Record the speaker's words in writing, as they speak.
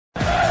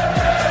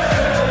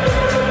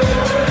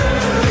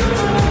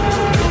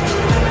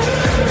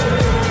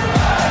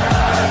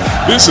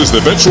This is the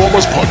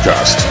Benchwarmers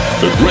Podcast,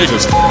 the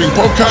greatest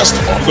podcast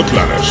on the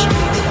planet.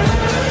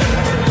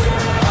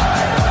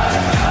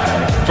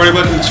 Very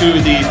welcome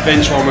to the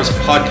Benchwarmers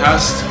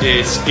Podcast.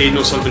 It's Aidan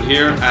O'Sullivan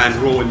here and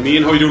Rowan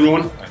Meehan. How are you doing,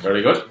 Rowan? I'm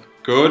very good.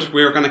 Good.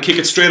 We're going to kick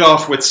it straight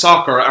off with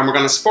soccer, and we're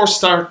going to first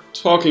start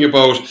talking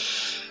about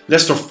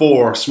Leicester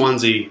 4,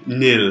 Swansea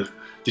 0.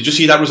 Did you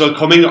see that result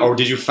coming, or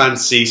did you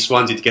fancy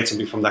Swansea to get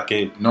something from that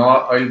game? No,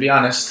 I'll be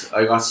honest.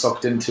 I got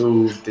sucked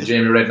into the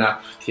Jamie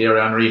Redknapp, Thierry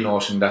Henry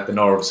notion that the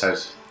nerves had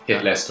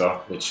hit Leicester,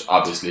 which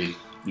obviously,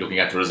 looking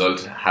at the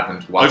result,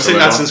 haven't whatsoever. I've seen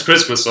that since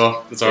Christmas,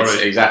 so it's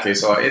alright. Exactly.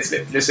 So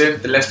listen,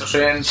 the Leicester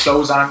train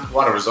slows on.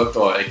 What a result,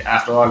 though. Like,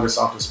 after all this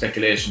sort of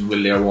speculation,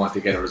 will they want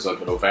to get a result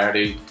without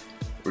Vardy?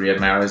 Riyad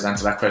Mahrez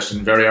answered that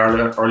question very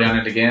early on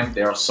in the game.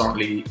 They are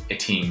certainly a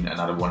team and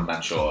not a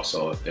one-man show,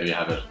 so there you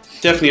have it.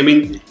 Definitely. I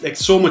mean, like,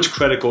 so much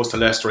credit goes to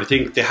Leicester. I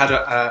think they had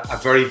a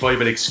very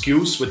viable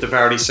excuse with the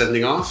Vardy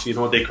sending off. You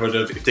know, they could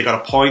have, if they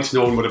got a point,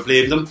 no one would have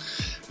blamed them.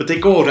 But they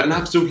go and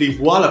absolutely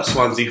wallop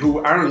Swansea, who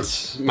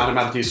aren't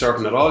mathematically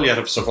certain at all yet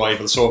of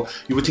survival. So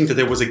you would think that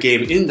there was a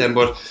game in them.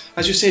 But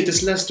as you say,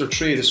 this Leicester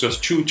trade is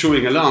just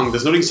chewing along.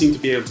 There's nothing seemed to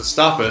be able to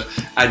stop it.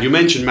 And you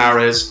mentioned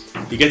Mahrez.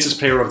 He gets his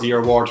Player of the Year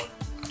award.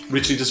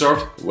 Richly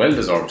deserved? Well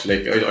deserved.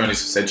 Like I only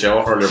said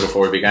Joe earlier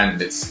before we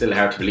began, it's still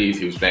hard to believe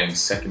he was playing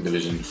second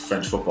division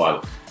French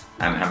football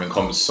and having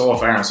come so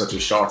far in such a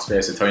short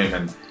space of time.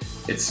 And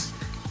it's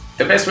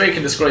the best way I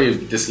can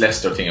describe this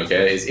Leicester thing,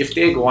 okay, is if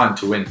they go on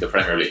to win the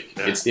Premier League,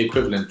 it's the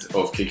equivalent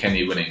of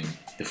Kilkenny winning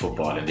the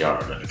football in the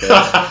Ireland. Okay?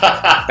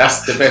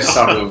 That's the best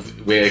sort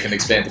of way I can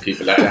explain to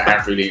people that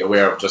aren't really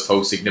aware of just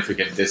how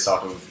significant this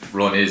sort of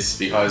run is,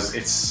 because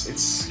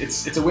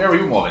it's a where are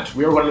you moment.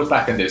 We're going to look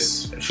back on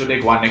this. Should they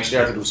go on next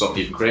year to do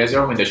something even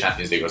crazier, win the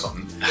Champions League or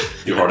something?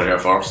 You heard it here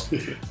first.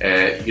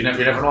 You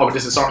never know, but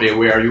this is certainly a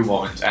where are you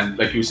moment. And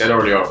like you said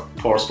earlier,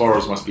 poor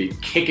Spurs must be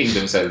kicking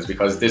themselves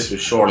because this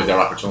was surely their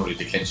opportunity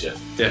to clinch it.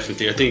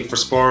 Definitely. I think for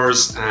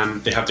Spurs,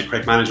 they have the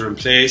correct manager in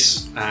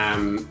place.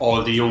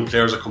 All the young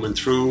players are coming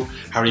through.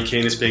 Harry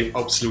Kane is playing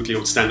absolutely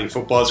outstanding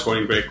football,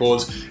 scoring great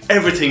goals.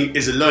 Everything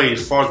is aligned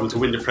for them to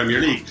win the Premier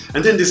League.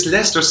 And then this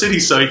Leicester City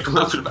side come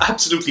out of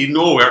absolutely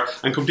nowhere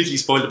and completely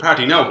spoil the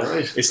party. Now,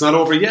 It's not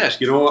over yet.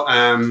 You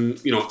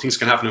know, things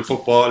can happen in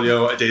football. You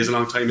know, a day is a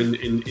long time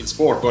in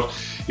sport. But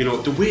you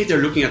know, the way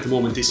they're looking at the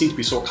moment, they seem to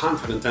be so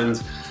confident.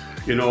 And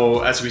you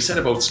know, as we said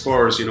about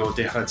Spurs, you know,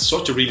 they had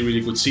such a really,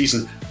 really good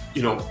season.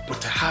 You know, but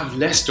to have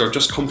Leicester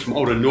just come from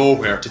out of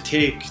nowhere to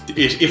take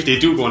it, if they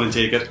do go on and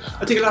take it,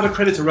 I think a lot of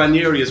credit to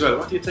Ranieri as well.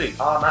 What do you think?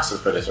 Massive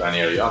credit to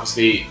Ranieri.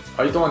 Obviously,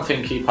 I don't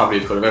think he probably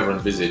could have ever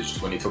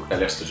envisaged when he took that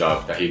Leicester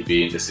job that he'd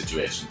be in this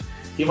situation.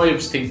 He might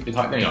have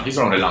thought, you know, he's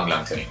around a long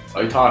time.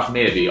 I thought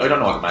maybe, I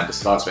don't know, man, this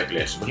is a lot of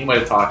speculation, but he might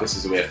have thought this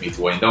is a way for me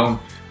to wind down.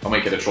 I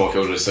might get a trophy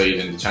out of the side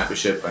in the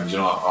Championship, and you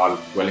know, all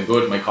well and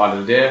good, might call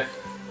it a day.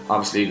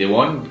 Obviously they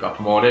won, got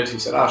promoted. He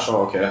said,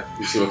 sure, okay,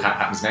 we'll see what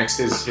happens next.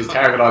 His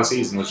target all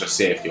season was just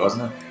safety,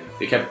 wasn't it?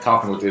 They kept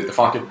talking about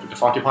the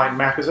 40 point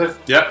mark, is it?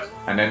 Yep.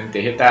 And then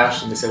they hit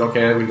that and they said,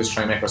 okay, we'll just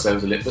try and make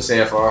ourselves a little bit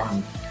safer.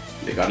 And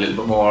they got a little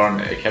bit more, and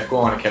it kept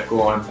going,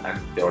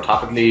 and they were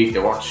top of the league, they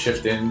weren't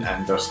shifting,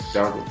 and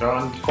they're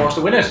on course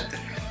to win it.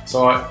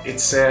 So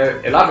it's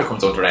a lot of it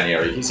comes down to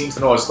Ranieri. He seems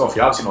to know his stuff.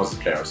 He obviously knows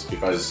the players,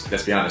 because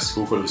let's be honest,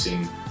 who could have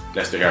seen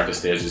Leicester here at this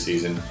stage of the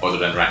season other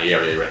than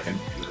Ranieri, I reckon?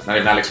 Not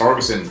even Alex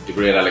Ferguson, the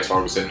great Alex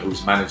Ferguson,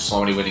 who's managed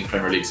so many winning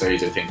Premier League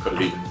sides, I think could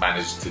have even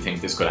managed to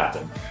think this could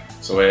happen.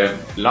 So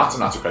lots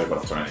and lots of credit got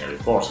up to Ranieri,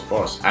 of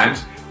course. And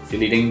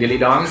dilly ding, dilly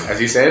dong,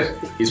 as he said,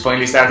 he's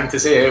finally starting to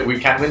say we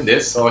can win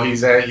this. So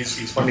he's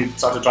finally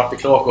sort of dropped the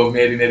cloak of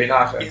maybe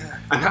not. Yeah.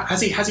 And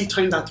has he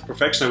timed that to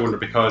perfection? I wonder,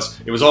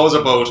 because it was always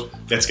about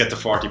let's get to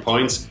 40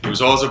 points. It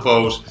was always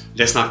about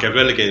let's not get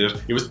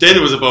relegated. It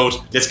was about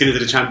let's get into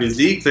the Champions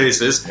League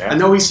places. Yeah. And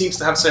now he seems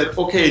to have said,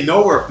 okay,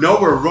 now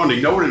we're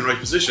running, now we're in the right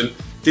position.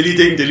 Dilly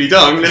ding, dilly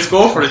dong, let's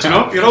go for it, you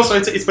know? So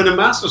it's been a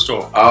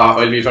masterstroke.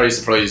 I'll be very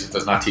surprised if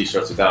there's not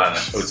t-shirts with that on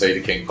it outside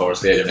the King Power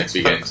Stadium next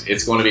weekend.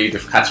 It's going to be the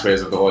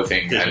catchphrase of the whole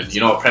thing. Yeah. And you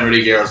know, Premier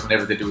League years,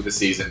 whenever they do the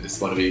season, it's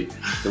going to be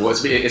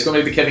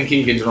the Kevin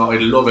Keegan, you know.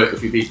 I'd love it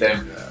if we beat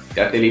them.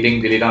 That dilly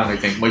ding, dilly dong, I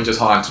think, might just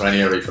haunt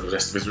Ranieri for the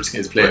rest of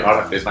his play or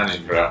after his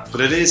managing career.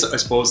 But it is, I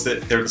suppose,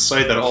 that they're the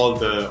side that all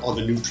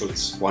the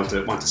neutrals want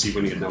to see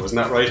winning it now, isn't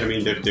that right? I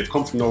mean, they've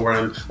come from nowhere,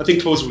 and I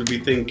think Klose will be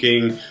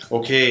thinking,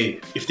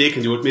 okay, if they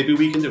can do it, maybe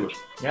we can do it.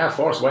 Yeah, of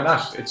course, why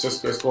not? It goes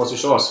to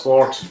show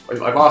sport.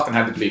 I've often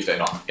had the belief that, you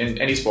know, in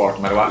any sport,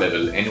 no matter what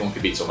level, anyone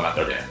can beat someone on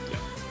their day. Yeah.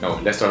 No,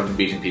 Leicester have been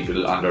beating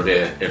people on their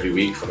day every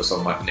week for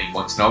some 9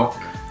 months now.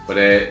 But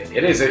it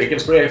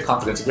gives great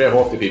confidence, great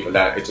hope to people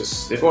that it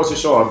goes to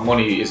show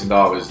money isn't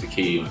always the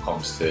key when it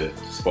comes to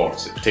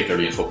sports,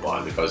 particularly in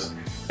football, because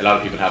a lot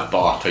of people have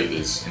bought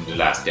titles in the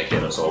last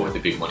decade or so with the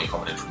big money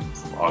coming in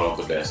from all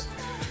over the place.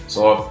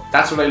 So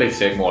that's what I like to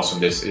take most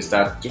from this, is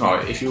that, you know,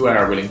 if you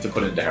are willing to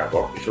put in the hard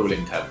work, if you're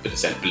willing to have a bit of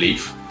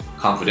self-belief,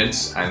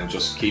 confidence, and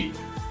just keep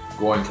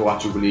going for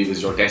what you believe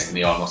is your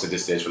destiny almost at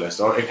this stage for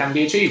Leicester, it can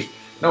be achieved.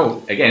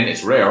 No, again,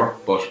 it's rare,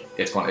 but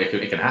it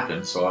can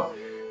happen. So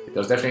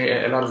there's definitely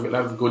a lot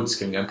of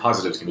goods and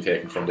positives can be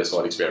taken from this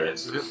whole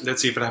experience.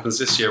 Let's see if it happens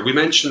this year. We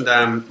mentioned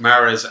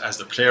Mahrez as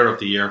the player of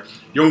the year.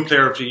 Young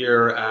player of the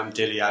year,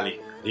 Dele Alli.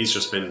 He's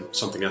just been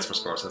something else for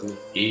Spurs, hasn't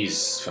he?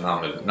 He's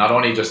phenomenal. Not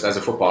only just as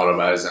a footballer,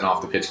 but as an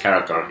off-the-pitch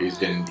character. He's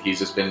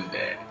just been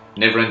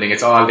never-ending.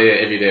 It's all day,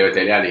 every day with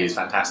Dele Alli. He's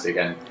fantastic.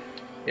 And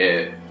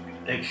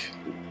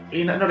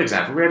another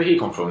example, where did he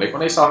come from? Like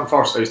when I saw him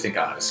first, I was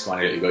thinking, this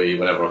scrawny little guy,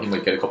 whatever. He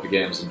might get a couple of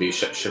games and be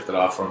shifted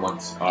off for a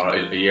month or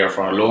a year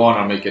for a loan,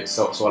 or might get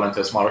sold into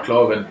a smaller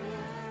club. And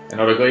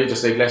another guy,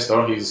 just like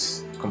Leicester,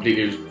 he's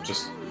completely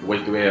just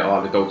wiped away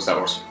all the doubts that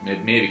were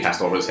maybe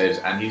cast over his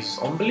head, and he's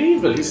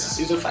unbelievable.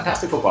 He's a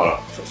fantastic footballer.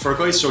 For a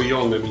guy so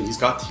young, I mean, he's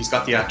got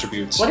the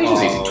attributes. What age is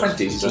he? Is he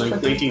 20? He's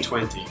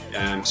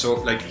 1920. So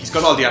like he's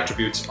got all the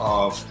attributes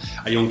of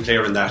a young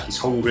player in that he's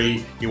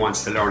hungry, he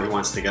wants to learn, he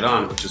wants to get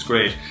on, which is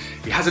great.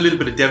 He has a little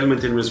bit of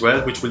devilment in him as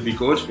well, which will be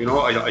good. You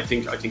know, I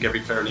think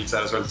every player needs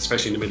that as well,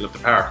 especially in the middle of the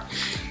park.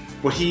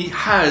 But he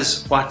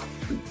has what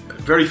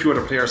very few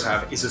other players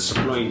have, is a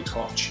sublime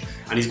touch.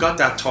 And he's got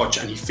that touch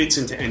and he fits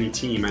into any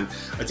team, and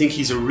I think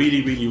he's a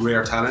really, really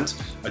rare talent.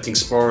 I think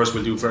Spurs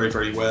will do very,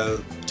 very well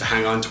to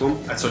hang on to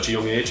him at such a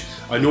young age.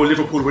 I know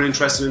Liverpool were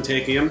interested in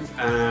taking him,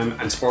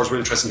 and Spurs were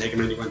interested in taking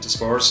him when he went to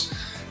Spurs.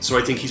 So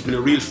I think he's been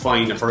a real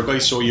find, and for a guy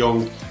so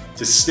young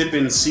to slip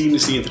in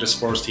seamlessly into the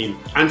Spurs team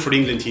and for the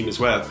England team as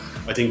well,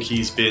 I think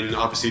he's been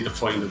obviously the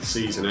find of the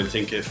season. I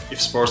think if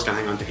Spurs can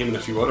hang on to him and a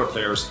few other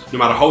players, no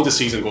matter how the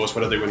season goes,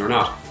 whether they win or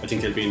not, I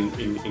think they'll be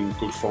in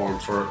good form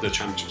for the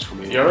championships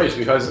coming in. You're right,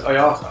 because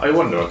I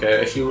wonder,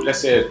 okay, if you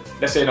let's say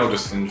now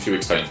just in a few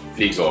weeks' time,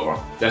 league's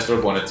over, Leicester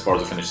have won it,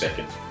 Spurs have finished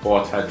second,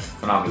 both had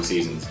phenomenal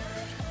seasons.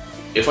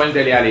 If I'm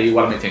Dele Alli,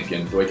 what am I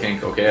thinking? Do I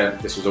think, okay,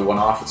 this was a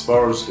one-off at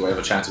Spurs, do I have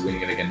a chance of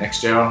winning it again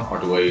next year, or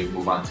do I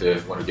move on to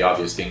one of the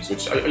obvious things,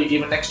 which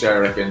even next year I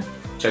reckon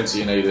Chelsea,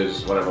 United,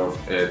 whatever,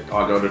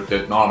 all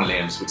the normal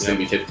names would still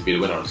be tipped to be the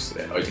winners.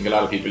 I think a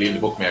lot of people, even the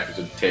bookmakers,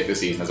 would take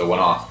this season as a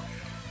one-off.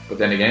 But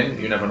then again,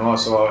 you never know.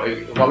 So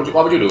what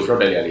would you do if you're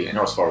Dele Alli in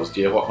your Spurs?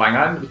 Do you hang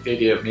on with the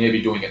idea of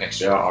maybe doing it next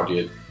year, or do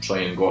you try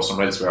and go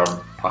somewhere else where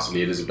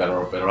possibly it is a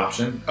better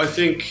option? I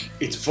think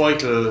it's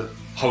vital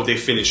how they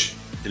finish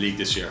the league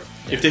this year.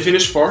 If they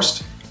finish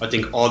first, I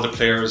think all the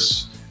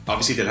players,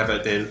 obviously they'll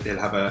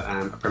have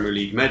a Premier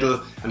League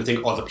medal, and I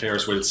think all the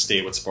players will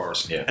stay with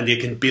Spurs, and they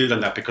can build on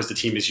that because the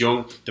team is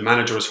young, the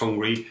manager is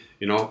hungry,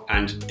 you know,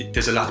 and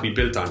there's a lot to be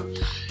built on.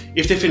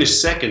 If they finish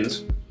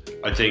second,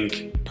 I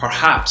think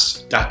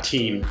perhaps that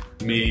team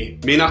may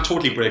not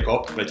totally break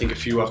up, but I think a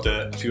few of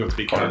the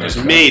big characters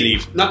may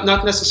leave. Not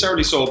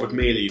necessarily so, but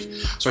may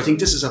leave. So I think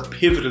this is a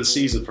pivotal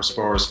season for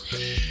Spurs.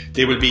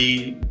 They will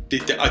be.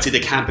 I'd say they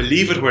can't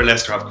believe it where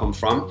Leicester have come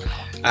from.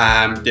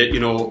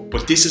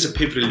 But this is a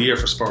pivotal year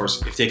for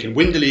Spurs. If they can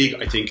win the league,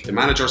 I think the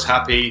manager's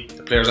happy,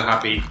 the players are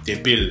happy. They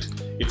build.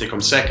 If they come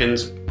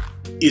second,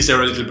 is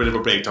there a little bit of a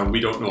breakdown? We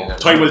don't know. Yeah,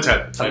 Time will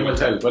tell. Time will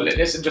tell. But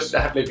listen, just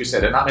like you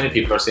said, not many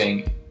people are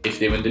saying if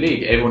they win the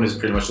league. Everyone is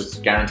pretty much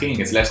just guaranteeing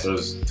it's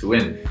Leicester's to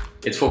win.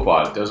 It's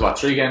football. There's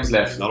 3 games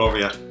left. Not over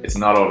yet. It's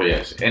not over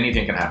yet.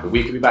 Anything can happen.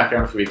 We could be back here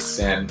in a few weeks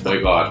saying,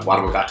 my God, what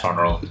about that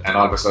turnaround? And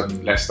all of a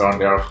sudden, Leicester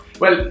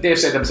and they've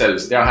said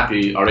themselves, they're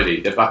happy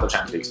already. They've got their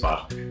Champions League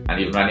spot. And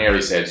even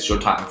Ranieri said,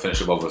 should Tottenham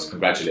finish above us,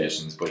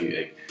 congratulations. But do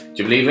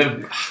you believe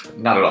him?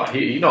 Not at all.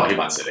 He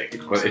wants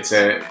it. But it's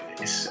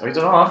I don't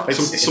know.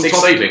 It's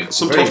exciting.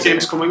 Some tough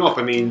games coming up.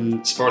 I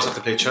mean, Spurs have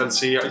to play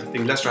Chelsea. I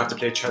think Leicester have to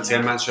play Chelsea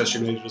and Manchester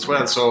United as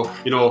well. So,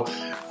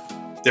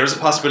 there's a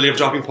possibility of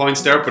dropping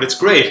points there, but it's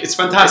great. It's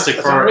fantastic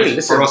for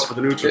us, for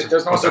the neutrals.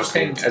 There's no such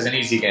thing as an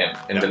easy game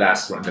in the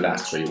last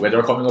 3. Whether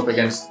they're coming up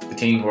against the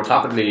team who are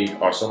top of the league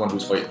or someone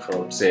who's fighting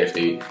for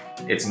safety,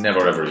 it's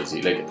never ever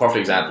easy. Like a perfect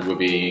example would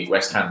be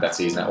West Ham that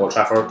season at Old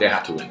Trafford. They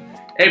had to win.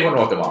 Everyone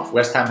wrote them off.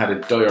 West Ham had a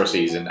dire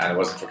season, and it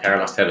wasn't for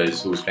Carlos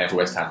Tevez, who was playing for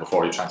West Ham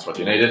before he transferred to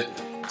United.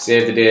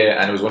 Saved the day,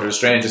 and it was one of the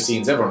strangest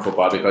scenes ever in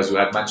football because you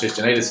had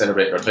Manchester United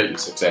celebrating their title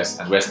success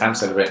and West Ham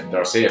celebrating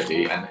their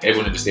safety, and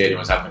everyone in the stadium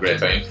was having a great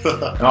time.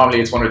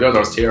 Normally it's one of the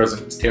others, tears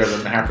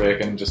and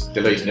heartbreak and just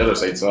delight on the other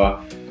side. So,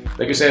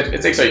 like you said,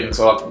 it's exciting.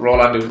 So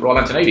roll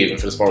on tonight even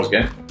for the Spurs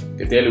game.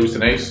 If they lose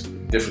tonight,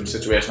 different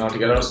situation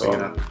altogether.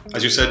 So,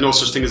 as you said, no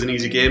such thing as an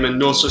easy game, and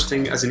no such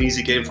thing as an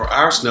easy game for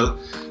Arsenal.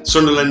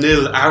 Sunderland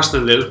 0,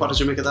 Arsenal 0. What did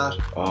you make of that?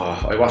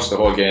 Oh, I watched the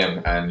whole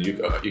game, and you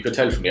could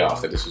tell from the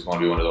off that this was going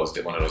to be one of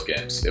those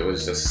games. It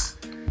was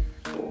just,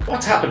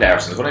 what's happened to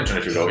Arsenal? What I'm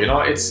trying to figure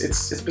out.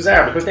 It's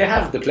bizarre because they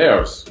have the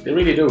players, they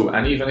really do,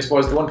 and even I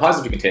suppose the one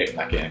positive you can take from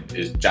that game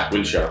is Jack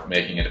Wilshere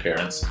making an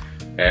appearance.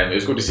 It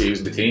was good to see he was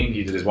in the team.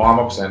 He did his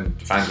warm-ups, and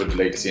the fans were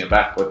delighted to see him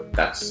back. But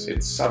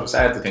it's sort of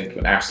sad to think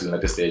when Arsenal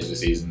at this stage of the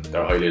season,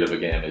 their highlight of a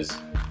game is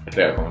a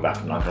player coming back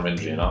from long-term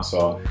injury.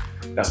 So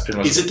that's pretty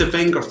much. Is it the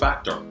Wenger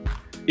factor?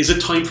 Is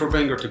it time for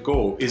Wenger to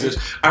go? Is it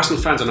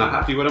Arsenal fans are not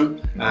happy with him?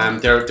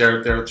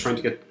 They're trying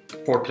to get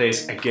 4th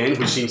place again,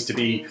 which seems to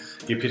be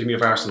the epitome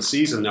of Arsenal's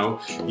season now.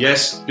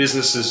 Yes,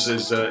 business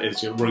is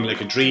running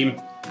like a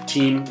dream.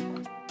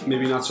 Team,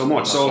 maybe not so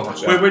much.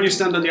 Where do you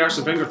stand on the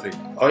Arsene Wenger thing?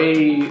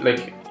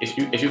 If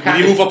you can't,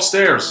 will you move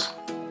upstairs?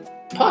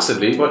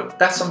 Possibly, but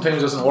that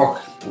sometimes doesn't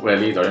work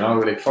well either.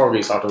 Like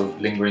Fergie's sort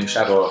of lingering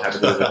shadow had a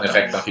bit of an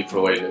effect on people for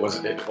a while. It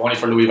was only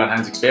for Louis Van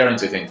Gaal's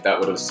experience, I think, that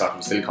would have sort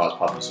of still caused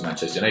problems for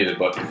Manchester United.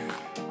 But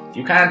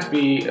you can't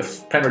be a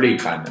Premier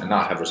League fan and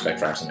not have respect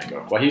for Arsene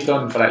Wenger. What he's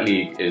done for that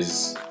league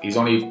is the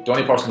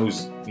only person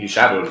he's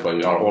shadowed by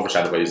or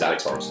overshadowed by is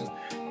Alex Ferguson.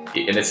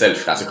 In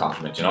itself, that's a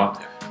compliment,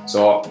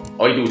 So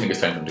I do think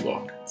it's time for him to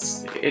go.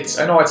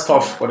 I know it's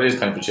tough, but it is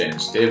time for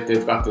change.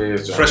 They've got the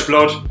fresh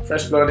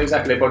blood,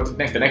 exactly. But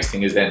the next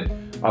thing is then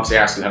obviously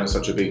Arsenal having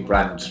such a big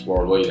brand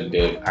worldwide, and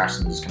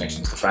Arsenal's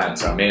connections to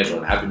France are major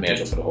and have been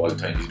major for the whole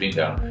time he's been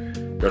there.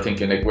 You're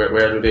thinking like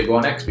where do they go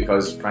next?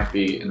 Because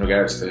frankly, in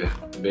regards to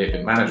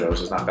vaping managers,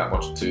 there's not that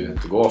much to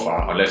go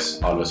for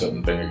unless all of a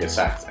sudden Wenger gets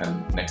sacked,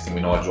 and next thing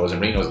we know, Jose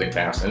Mourinho's linked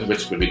to Arsenal,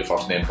 which will be the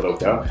first name put out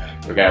there,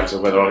 regardless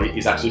of whether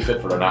he's actually fit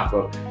for it or not.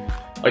 But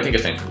I think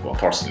it's time for him to go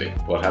personally.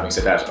 But having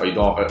said that, I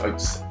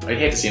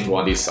hate to see him go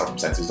on these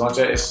circumstances, don't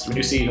you? When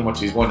you see how much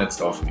he's won and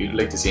stuff, you'd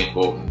like to see him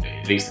go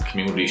at least the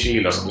Community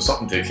Shield or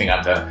something to cling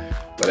on to.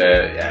 But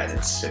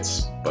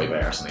it's bye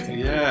Arsenal, I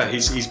think. Yeah,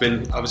 he's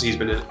been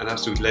an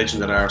absolute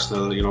legend at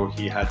Arsenal.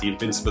 He had the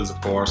Invincibles, of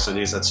course, and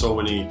he's had so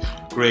many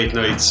great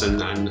nights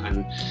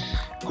and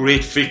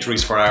great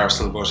victories for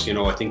Arsenal. But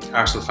I think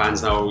Arsenal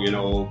fans now,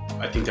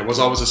 I think there was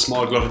always a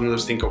small glut of them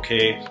that think,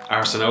 okay,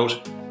 Arsenal out.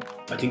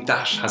 I think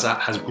that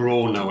has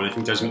grown now, and I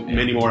think there's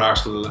many more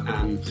Arsenal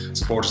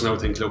supporters now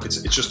think, look,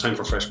 it's just time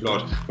for fresh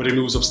blood. Whether he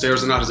moves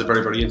upstairs or not is a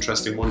very, very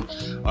interesting one.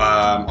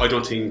 I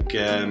don't think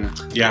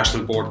the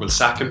Arsenal board will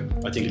sack him.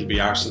 I think it'll be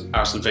Arsene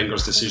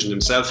Wenger's decision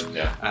himself.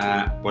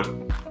 Yeah. But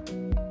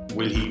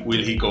will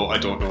he go? I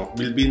don't know.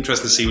 It'll be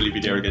interesting to see will he be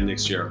there again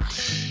next year.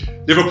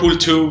 Liverpool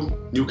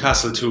 2,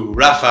 Newcastle 2.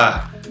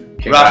 Rafa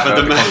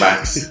the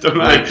man.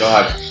 My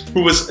God.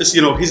 Who was,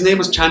 his name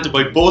was chanted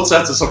by both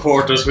sets of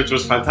supporters, which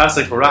was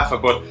fantastic for Rafa.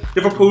 But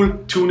Liverpool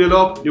 2-0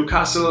 up,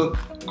 Newcastle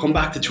come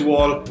back to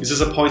 2-2. Is this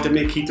a point that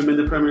may keep them in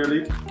the Premier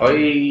League?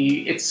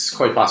 It's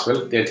quite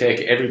possible. They'll take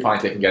every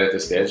point they can get at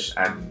this stage,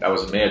 and that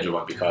was a major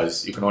one,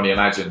 because you can only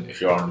imagine if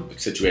you're in the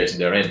situation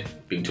they're in,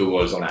 being 2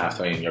 goals on at half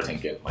time, you're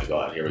thinking, my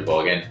God, here we go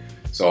again.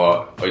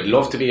 So I'd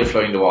love to be a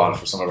fly in the wall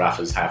for some of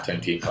Rafa's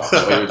half-time team talks.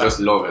 I would just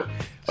love it.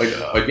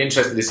 I'd be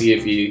interested to see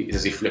if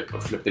does he flip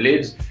the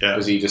lid? Yeah.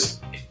 Does he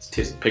just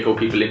pick out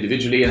people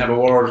individually and have a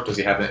word? Does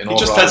he have an overall? He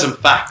just tells them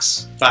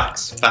facts.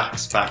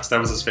 That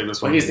was his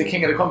famous one. Well, he's the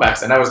king of the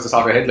comebacks, and that was the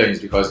sort of headlines,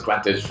 because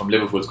granted, from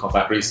Liverpool's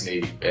comeback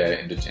recently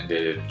in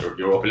the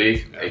Europa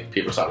League,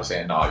 people started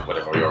saying, no,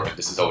 whatever,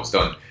 this is how it's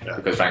done. Yeah.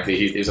 Because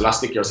frankly, it was a lot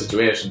stickier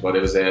situation, but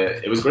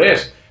it was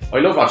great. I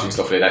love watching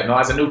stuff like that.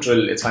 As a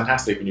neutral, it's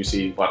fantastic when you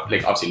see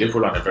obviously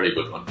Liverpool are on a very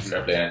good run,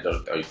 fair play, and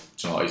I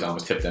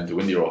almost tipped them to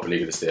win the Europa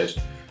League at this stage.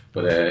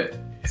 But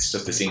it's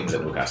just the scenes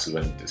at Newcastle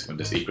when this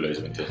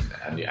equaliser went in,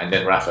 and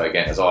then Rafa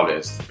again, as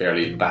always,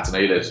 barely even bats an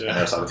eyelid, and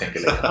they're sort of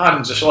thinking like, come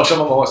on, just show some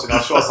emotion.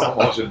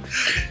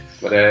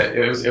 But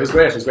it was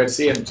great. It was great to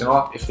see him.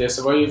 If they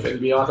survive, it'll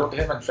be all down to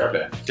him, and fair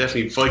play.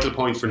 Definitely vital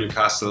point for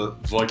Newcastle,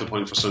 vital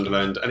point for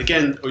Sunderland. And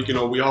again,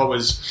 we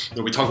always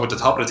we talk about the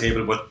top of the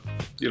table, but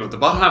the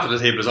bottom half of the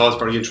table is always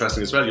very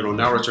interesting as well.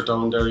 Norwich are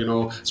down there.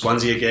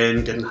 Swansea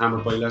again getting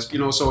hammered by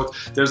Leicester. So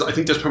I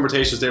think there's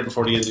permutations there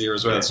before the end of the year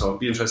as well. So it'll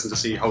be interesting to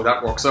see how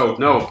that works out.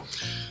 Now,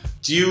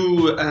 do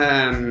you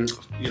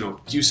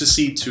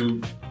secede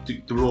to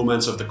the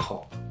romance of the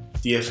cup,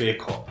 the FA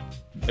Cup?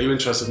 Are you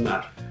interested in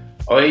that?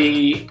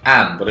 I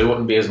am, but I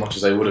wouldn't be as much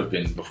as I would have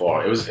been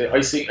before. I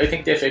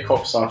think the FA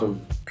Cup sort of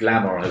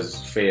glamour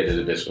has faded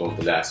a bit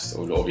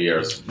over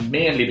years,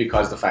 mainly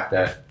because the fact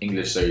that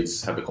English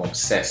sides have become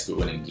obsessed with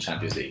winning the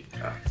Champions League,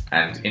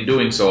 and in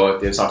doing so,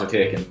 they've sort of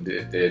taken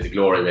the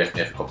glory away from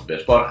the FA Cup a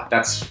bit. But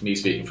that's me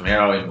speaking from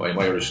here. I'm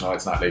Irish,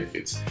 it's not like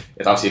it's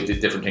obviously a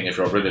different thing if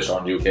you're British or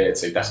in the UK.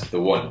 It's like that's the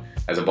one.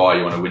 As a boy,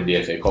 you want to win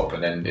the FA Cup,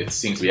 and then it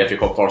seems to be FA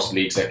Cup first,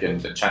 League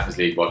second, and Champions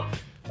League. But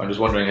I'm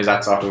just wondering, is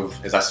that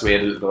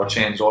swayed or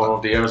changed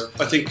over the years?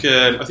 I think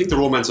the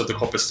romance of the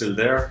cup is still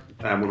there,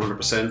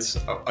 100%.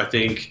 I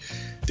think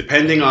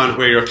depending on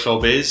where your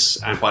club is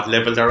and what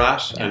level they're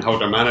at, and how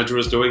their manager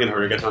is doing and how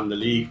you get on in the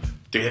league,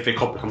 the FA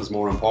Cup becomes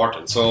more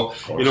important. So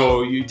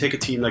you take a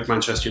team like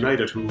Manchester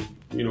United, who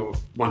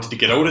wanted to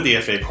get out of the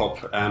FA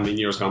Cup in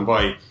years gone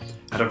by,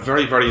 had a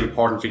very, very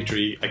important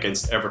victory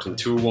against Everton,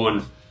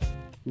 2-1.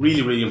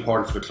 Really, really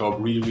important for the club.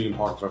 Really, really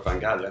important for Van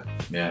Gaal.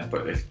 Yeah,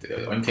 but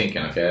I'm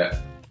thinking, okay,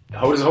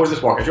 how does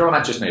this work? If you're a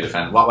Manchester United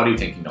fan, what are you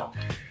thinking now?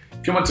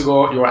 A few months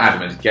ago, you were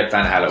adamant, get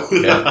Van Gaal out.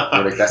 Okay?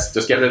 You're like,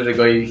 just get rid of the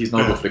guy, he's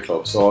not good for the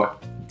club. So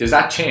does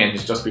that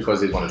change just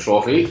because he's won a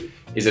trophy?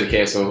 Is it a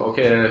case of,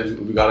 okay,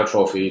 we got a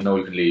trophy, now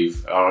you can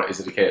leave? Or is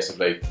it a case of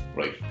like,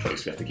 right,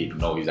 Christ, we have to keep him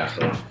now, he's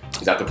after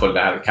pull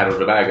the cat out of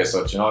the bag as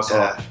such,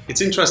 So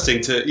it's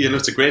interesting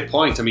it's a great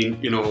point. I mean,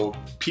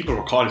 people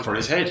were calling for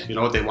his head.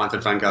 They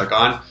wanted Van Gaal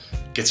gone.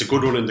 Gets a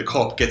good run in the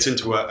cup, gets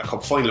into a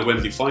cup final, a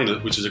Wembley final,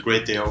 which is a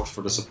great day out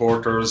for the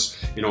supporters.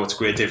 It's a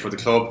great day for the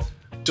club.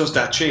 Does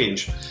that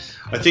change?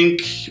 I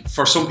think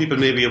for some people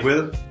maybe it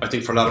will. I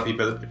think for a lot of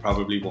people it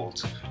probably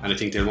won't. And I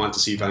think they'll want to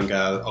see Van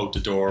Gaal out the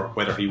door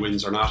whether he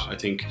wins or not. I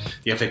think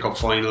the FA Cup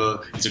final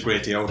is a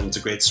great day out and it's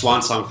a great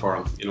swan song for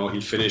him. You know,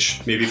 he'll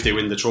finish, maybe if they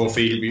win the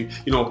trophy, he'll be,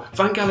 you know,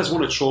 Van Gaal has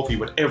won a trophy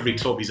with every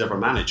club he's ever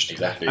managed.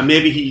 Exactly. And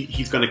maybe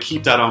he's going to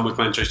keep that on with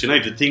Manchester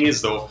United. The thing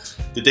is though,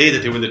 the day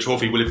that they win the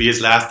trophy, will it be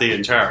his last day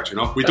in charge? You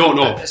know, we don't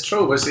know. It's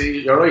true, but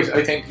see, you're right.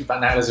 I think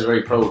Van Gaal is a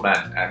very proud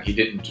man and he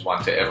didn't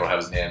want to ever have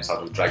his name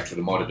sort of dragged through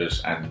the mud of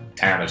it and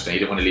tarnished, and he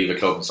didn't want to leave a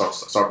club in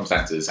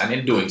circumstances, and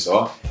in doing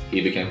so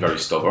he became very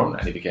stubborn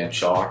and he became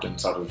short and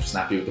sort of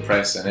snappy with the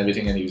press and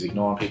everything, and he was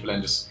ignoring people,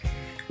 and just,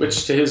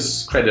 which to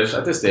his credit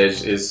at this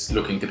stage is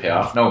looking to pay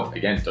off now.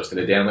 Again, there's still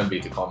a day in Wembley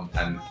to come,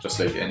 and just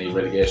like any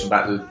relegation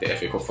battle, the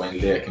FA Cup final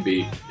day can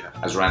be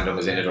as random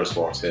as any other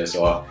sports day,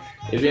 so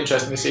it'll be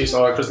interesting to see.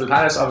 So Crystal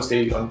Palace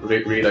obviously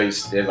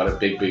realised they've got a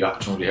big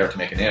opportunity here to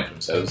make a name for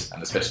themselves,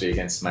 and especially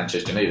against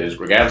Manchester United,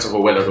 regardless of how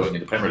well they're doing in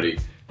the Premier League,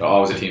 they're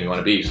always a team you want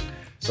to beat.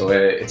 So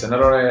it's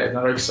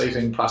another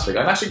exciting prospect.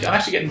 I'm actually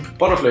getting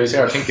butterflies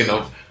here thinking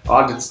of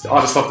all the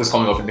stuff that's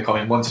coming up in the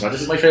coming months. You know,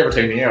 this is my favourite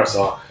time of year,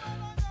 so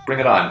bring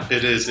it on.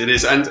 It is,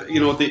 and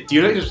you know the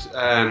United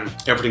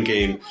Everton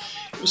game.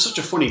 It was such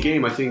a funny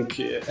game. I think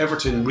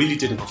Everton really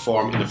didn't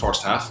perform in the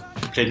first half.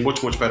 Played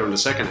much better in the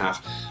second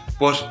half.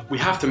 But we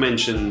have to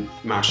mention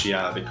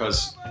Martial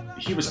because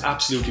he was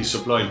absolutely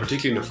sublime,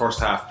 particularly in the first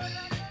half.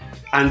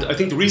 And I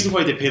think the reason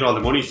why they paid all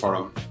the money for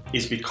him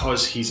is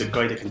because he's a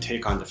guy that can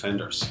take on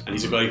defenders, and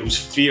he's a guy who's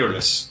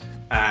fearless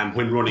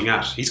when running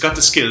at. He's got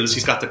the skills,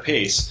 he's got the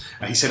pace.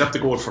 He set up the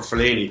goal for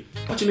Fellaini.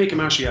 What do you make of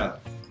Martial?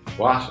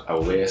 What a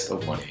waste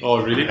of money.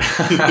 Oh, really?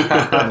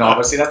 No,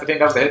 but see, that's the thing,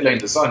 that was the headline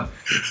to the Sun.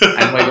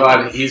 And my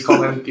God, he's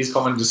coming,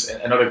 just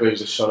another guy who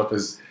just shut up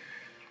his...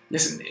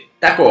 Listen,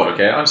 that goal,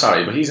 okay, I'm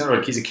sorry, but he's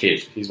a kid.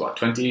 He's what,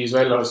 20 as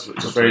well, or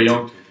just very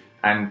young.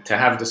 And to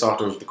have the sort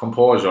of the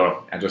composure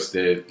and just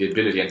the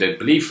ability and the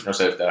belief in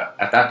yourself that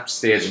at that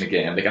stage in the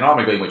game, like a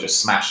normal guy might just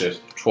smash it,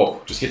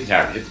 just hit the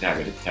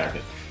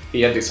target.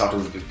 He had this sort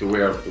of the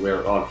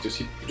where all he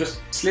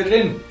just slid it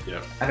in.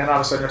 Yeah. And then all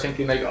of a sudden you're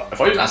thinking like, if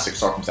I was in that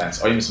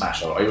circumstance, I'm a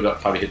smasher. I would have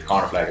probably hit the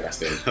corner flag at that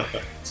stage.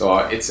 So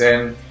it's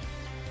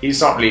he's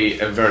certainly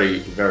a very,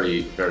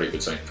 very, very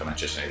good sign for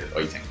Manchester United,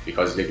 I think,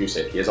 because like you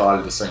said, he has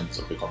all the signs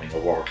of becoming a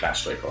world-class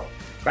striker.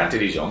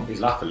 Granted, he's young, he's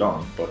a lot to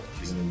learn, but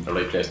he's in the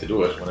right place to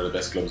do it, one of the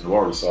best clubs in the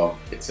world, so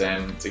it's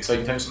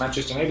exciting times for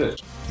Manchester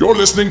United. You're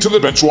listening to the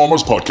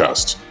Benchwarmers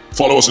podcast.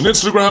 Follow us on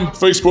Instagram,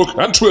 Facebook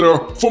and Twitter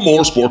for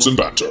more sports and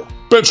banter.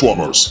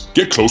 Benchwarmers,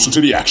 get closer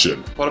to the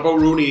action. What about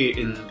Rooney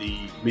in the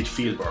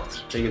midfield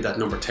berth, playing in that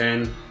number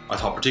 10? I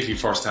thought particularly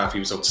first half he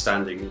was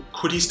outstanding.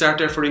 Could he start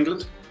there for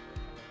England?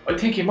 I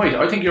think he might.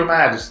 I think you're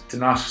mad to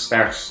not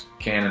start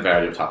Kane and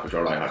Vardy up top with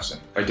Roy Hodgson.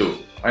 I do.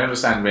 I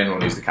understand Wayne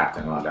Rooney's the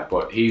captain and all that,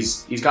 but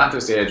he's gotten to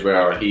a stage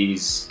where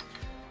he's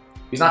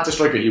not the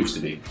striker he used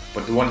to be.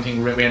 But the one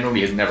thing Wayne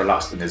Rooney has never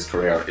lost in his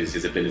career is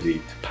his ability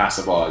to pass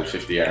a ball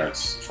 50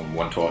 yards from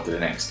one toe to the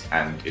next,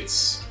 and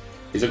he's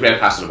a great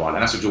passer of the ball,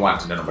 and that's what you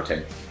want in the number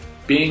 10.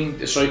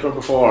 Being a striker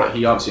before,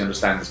 he obviously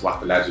understands what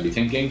the lads will be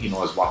thinking. He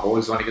knows what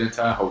holes they want to get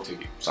into, how to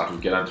sort of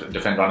get on to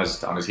defend on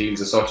his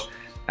heels as such,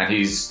 and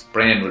his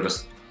brain will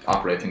just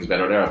operate things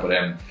better there.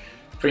 But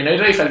for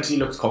United, I felt he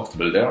looked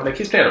comfortable there. Like,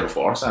 he's played it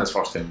before. It's not his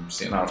first time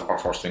seeing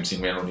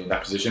Wayne Rooney in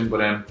that position.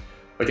 But I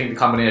think the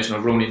combination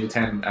of Rooney in the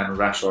 10 and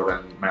Rashford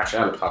and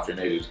Martial at top for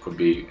United could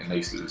be a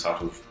nice little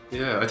sort of...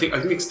 Yeah, I think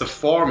it's the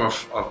form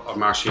of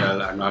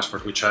Martial and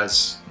Rashford which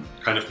has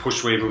kind of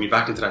pushed Wayne Rooney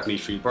back into that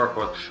midfield berth.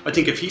 But I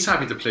think if he's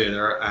happy to play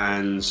there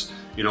and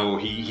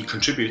he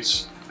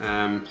contributes,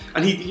 and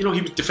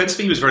he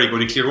defensively he was very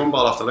good. He cleared one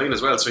ball off the line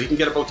as well, so he can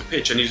get about the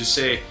pitch. And you just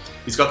say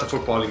he's got the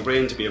footballing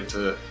brain to be able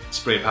to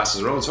spray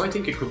passes around. So I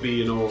think it could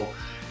be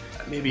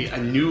maybe a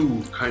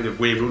new kind of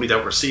Wayne Rooney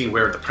that we're seeing,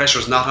 where the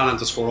pressure's not on him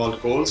to score all the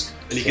goals,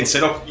 and he can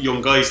set up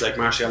young guys like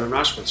Martial and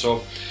Rashford.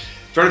 So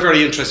very,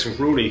 very interesting with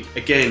Rooney.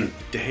 Again,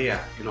 De Gea,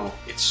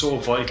 it's so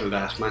vital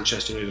that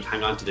Manchester United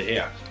hang on to De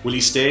Gea. Will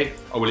he stay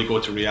or will he go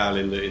to Real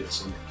in the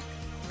summer?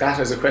 That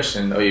is a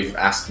question I've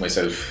asked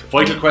myself.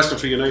 Vital question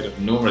for United.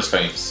 Numerous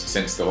times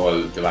since the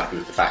whole debacle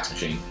with the fax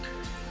machine.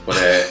 But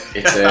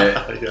it's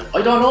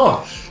I don't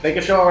know. Like,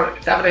 if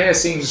David De Gea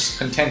seems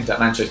content at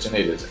Manchester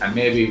United, and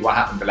maybe what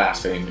happened the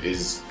last time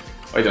is,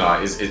 I don't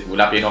know, will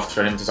that be enough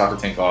for him to sort of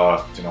think,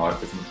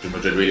 if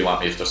Madrid really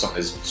want me, if there's something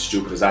as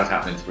stupid as that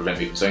happening to prevent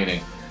me from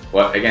signing?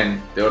 But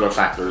again, the other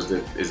factor is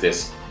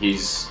this: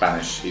 he's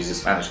Spanish, he's a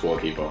Spanish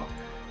goalkeeper,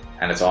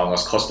 and it's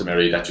almost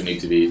customary that you need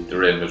to be the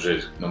Real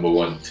Madrid number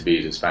 1 to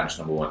be the Spanish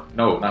number 1.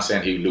 No, I'm not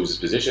saying he loses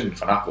position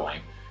for not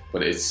going.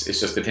 But it's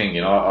just the thing,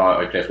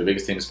 I play for the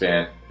biggest team in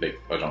Spain. Like,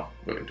 I don't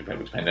know,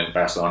 depending on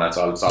Barcelona, it's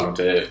all down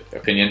to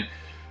opinion.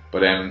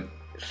 But I'd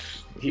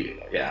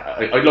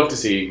love to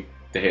see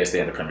De Gea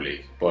stay in the Premier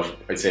League. But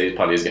I'd say he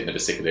probably is getting a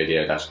bit sick of the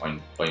idea that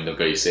I'm the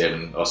guy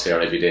saving us here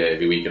every day,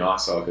 every week,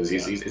 so because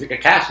he's like a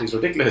cat. He's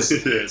ridiculous.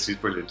 Yes, he's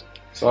brilliant.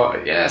 So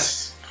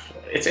yes,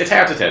 it's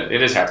hard to tell.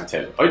 It is hard to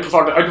tell. I'd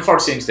prefer to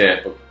see him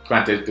stay,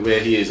 granted, the way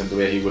he is and the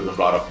way he would have been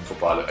brought up in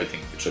football, I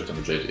think the trip to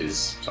Madrid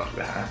is sort of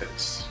it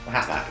has to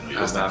happen. Really,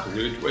 has to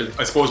happen. Well,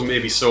 I suppose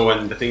maybe so.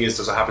 And the thing is,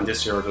 does it happen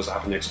this year or does it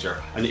happen next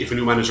year? And if a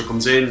new manager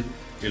comes in,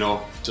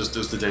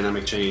 does the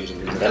dynamic change?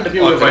 And then the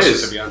beauty of it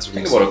is,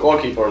 think about it,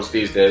 goalkeepers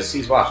these days,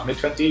 he's what,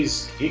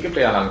 mid-20s, he can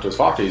play along to his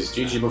 40s.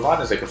 Gigi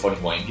Buffon is like a funny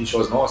wine, he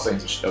shows no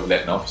signs of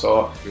letting up,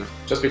 so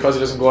just because he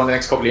doesn't go in the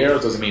next couple of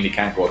years doesn't mean he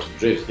can't go to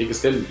Madrid. He can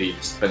still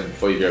spend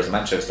 5 years in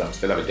Manchester and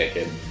still have a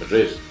decade in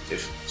Madrid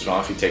if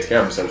he takes care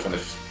of himself and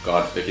if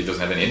he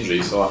doesn't have any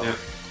injuries. So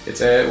it's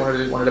one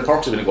of the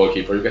perks of being a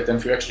goalkeeper. You get them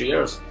for extra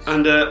years.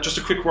 And just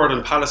a quick word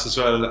on Palace as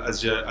well,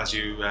 as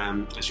you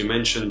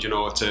mentioned.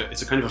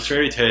 It's a kind of a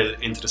fairy tale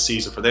into the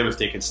season for them if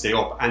they can stay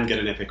up and get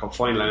an FA Cup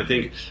final. And I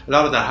think a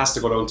lot of that has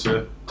to go down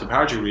to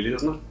Pardew, really,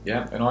 doesn't it?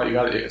 Yeah, you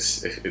got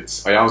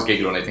it. I always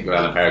giggle when I think of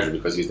Alan Pardew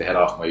because he's the head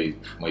off my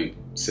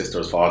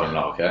sister's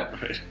father-in-law. Okay,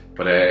 right.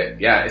 But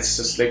it's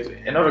just like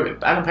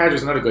Alan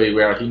Pardew's another guy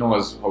where he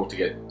knows how to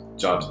get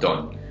jobs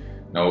done.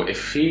 Now,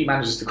 if he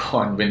manages to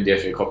go and win the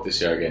FA Cup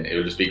this year again, it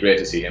would just be great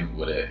to see him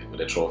with a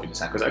trophy in his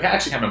hand. Because I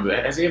actually can't remember,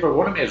 has he ever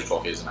won a major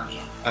trophy as a manager?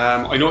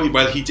 I know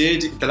he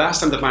did. The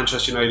last time that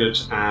Manchester United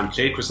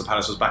played Crystal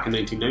Palace was back in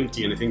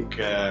 1990, and I think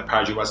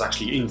Pardew was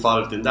actually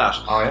involved in that.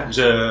 Oh, yeah. It was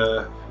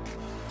a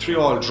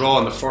 3-3 draw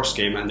in the first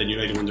game, and then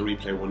United won the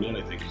replay 1-0,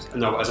 I think.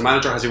 Now, as a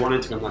manager, has he won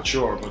anything? I'm not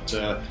sure, but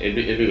it'd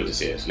be good to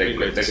see it.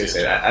 Like I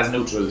say, as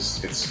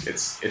neutrals,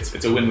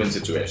 it's a win-win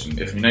situation.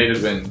 If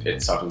United win,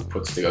 it sort of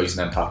puts the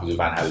icing on top of the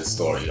Van Hal's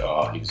story. He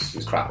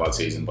was crap all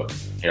season, but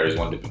here he's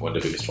won the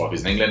biggest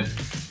trophies in England.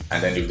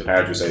 And then you have the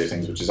Pardew side of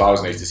things, which is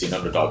always nice to see an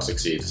underdog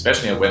succeed,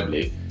 especially at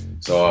Wembley.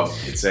 So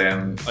it's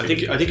I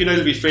think United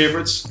will be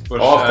favourites,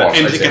 but of course,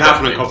 anything can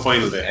happen on Cup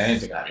final day.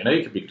 Anything can happen.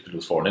 You could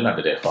lose 4-0 on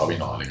the day, probably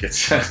not. Like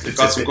they've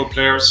got some good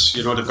players.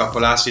 They've got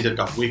Balassi, they've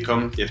got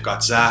Wickham, they've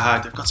got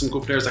Zaha. They've got some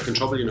good players that can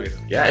trouble United.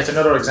 Yeah, it's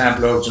another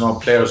example of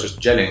players just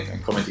gelling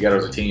and coming together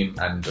as a team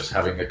and just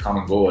having a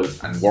common goal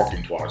and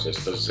working towards it.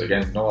 There's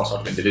again no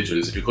sort of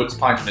individuals. If you could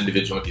point to an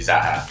individual, it would be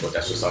Zaha, but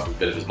that's just sort of a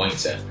bit of his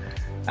mindset.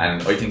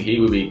 And I think he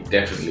will be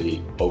definitely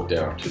out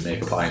there to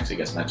make a point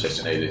against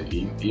Manchester United.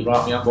 He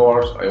brought me on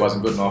board. I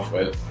wasn't good enough.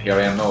 Well, here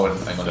I am now, and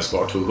I'm going to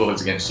score 2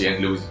 goals against you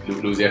and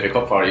lose the FA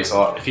Cup for you.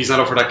 So if he's not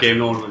up for that game,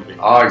 no one will be.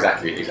 Oh,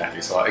 exactly.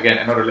 So again,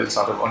 another little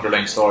sort of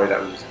underlying story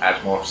that will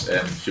add more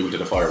fuel to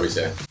the fire, we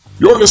say.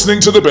 You're listening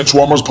to the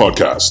Benchwarmers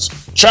podcast.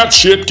 Chat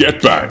shit,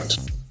 get banged.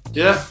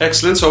 Yeah,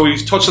 excellent. So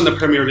we've touched on the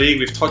Premier League.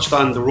 We've touched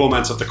on the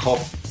romance of the Cup.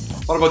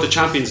 What about the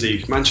Champions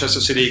League?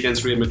 Manchester City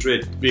against Real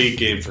Madrid. Big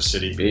game for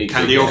City.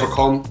 Can they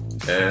overcome?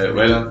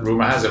 Well,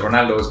 rumour has it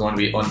Ronaldo is going to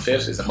be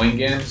unfit. Is it mind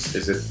games?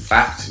 Is it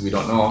fact? We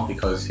don't know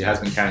because he has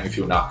been carrying a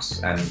few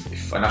knocks. And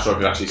I'm not sure if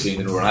you've actually seen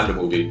the new Ronaldo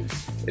movie.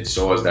 It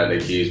shows that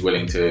he is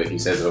willing to. He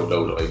says it out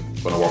loud. I'm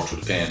going to work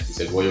through the pain. He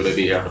said, "Why would I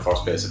be here in the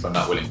first place if I'm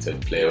not willing to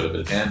play out a bit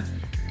of pain?"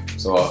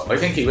 So I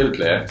think he will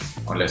play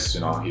unless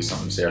he's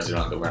something seriously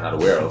wrong that we're not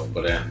aware of.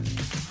 But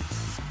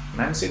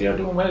Man City are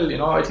doing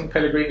well, I think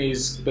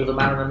Pellegrini's a bit of a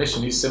man on a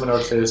mission. He's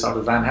similar to sort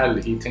of Van Hal.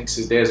 He thinks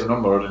his days are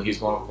numbered and he's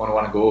going to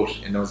want to go out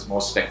in the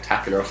most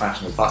spectacular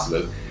fashion as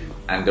possible.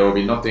 And there will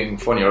be nothing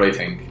funnier, I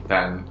think,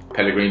 than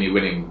Pellegrini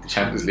winning the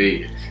Champions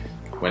League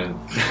when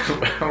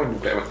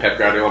Pep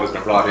Guardiola's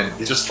been brought in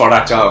just for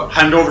that job.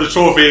 Hand over the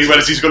trophy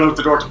as he's going out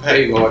the door to Pep.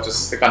 There you go,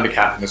 just stick on the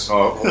cap in the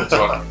snow,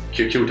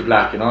 cue to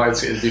black,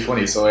 it'll be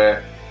funny. So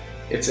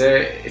it's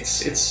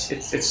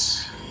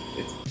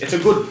a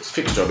good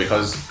fixture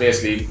because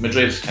basically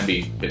Madrid can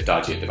be a bit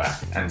dodgy at the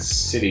back and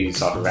City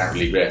sort of aren't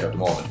really great at the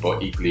moment,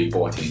 but equally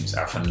both teams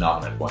are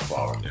phenomenal going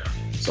forward. Yeah.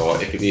 So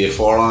it could be a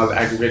 4-4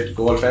 aggregate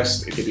goal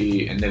fest, it could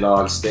be a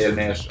 0-0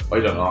 stalemate, I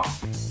don't know.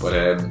 But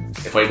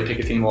if I had to pick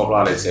a team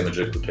overall, I'd say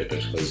Madrid could pick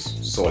it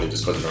solely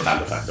just because of the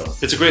Ronaldo factor.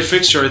 It's a great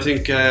fixture. I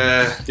think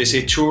they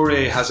say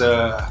Toure has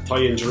a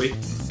thigh injury,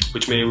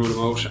 which may rule him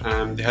out.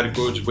 They had a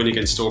good win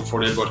against Stoke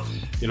 4-0, but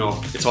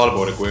it's all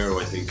about Aguero,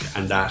 I think,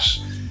 and that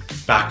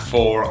back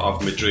four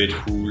of Madrid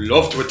who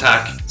love to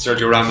attack.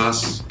 Sergio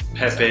Ramos,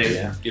 Pepe,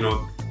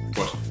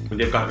 but when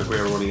they've got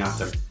Aguero running at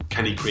them,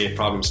 can he create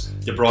problems?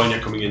 De Bruyne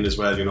coming in as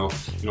well,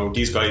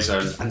 these guys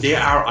are, and they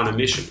are on a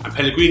mission. And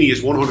Pellegrini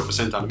is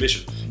 100% on a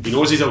mission. He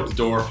knows he's out the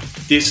door.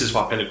 This is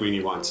what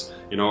Pellegrini wants.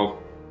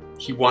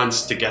 He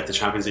wants to get the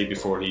Champions League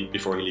before he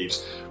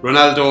leaves.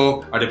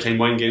 Ronaldo, are they playing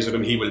mind games with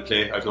him? He will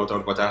play, I've no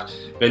doubt about that.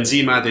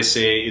 Benzema, they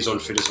say, is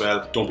unfit as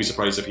well. Don't be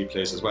surprised if he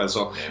plays as well.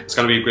 So it's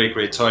going to be a great,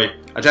 great tie.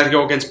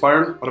 Atletico against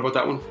Bayern, what about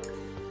that one?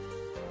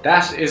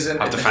 That isn't...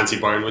 Have to fancy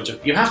Bayern, would you?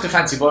 You have to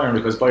fancy Bayern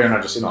because Bayern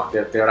are just,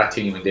 they're that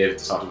team and they've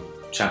sort of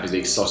Champions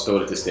League sussed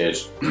out at this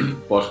stage.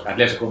 But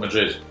Atletico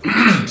Madrid,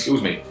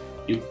 excuse me,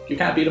 you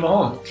can't beat them at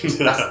home.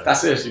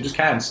 That's it, you just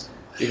can't.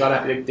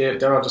 They're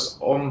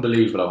just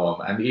unbelievable at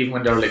home, and even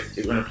when they're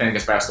playing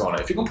against Barcelona,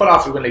 if you can pull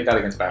off a win like that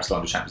against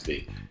Barcelona in the Champions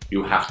League,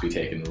 you have to be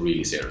taken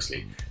really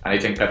seriously. And I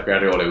think Pep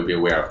Guardiola would be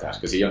aware of that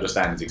because he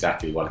understands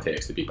exactly what it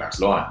takes to beat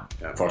Barcelona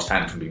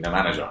firsthand from being their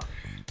manager.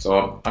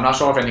 So I'm not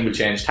sure if anything will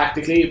change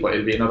tactically, but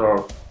it'll be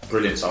another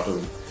brilliant sort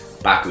of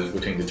battle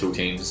between the two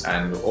teams,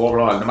 and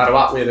overall, no matter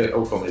what way the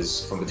outcome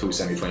is from the two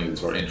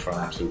semi-finals, we're in for an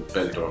absolute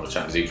belter of a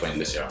Champions League final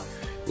this year,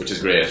 which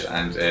is great.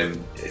 And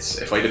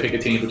if I had to pick a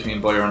team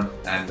between Bayern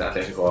and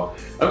Atletico,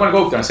 I'm going to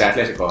go up there and say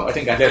Atletico. I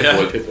think Atletico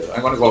will tip it.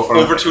 I'm going to go for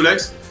over 2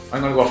 legs.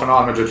 I'm going to go for an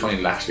All Madrid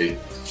final actually.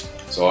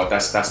 So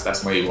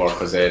that's my work,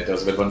 because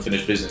there's a bit of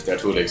unfinished business there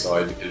 2 legs. So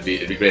it'd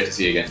be great to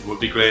see again. It would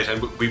be great, and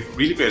it would be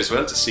really great as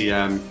well to see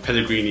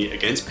Pellegrini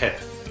against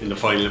Pep in the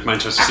final if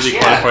Manchester City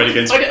qualified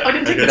against. I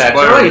didn't think of that.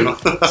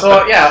 Bayern, right.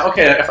 So yeah,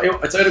 okay.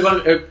 It's either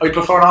going, I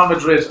prefer an All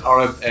Madrid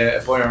or a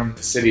Bayern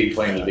City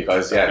final,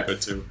 because that'd be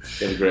good too.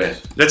 It'd be great.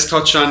 Let's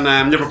touch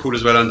on Liverpool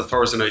as well on the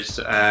Thursday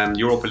night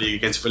Europa League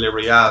against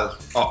Villarreal.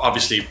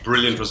 Obviously,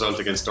 brilliant result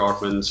against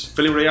Dortmund.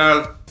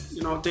 Villarreal,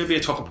 they'll be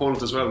a tough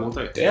opponent as well, won't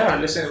they? They are.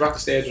 Listen, we're at the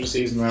stage of the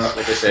season where,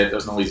 like I said,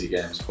 there's no easy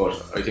games.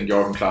 But I think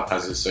Jurgen Klopp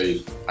has his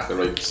side at the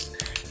right.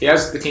 He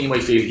has the team I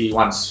feel he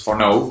wants for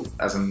now,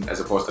 as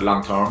opposed to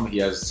long term. He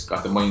has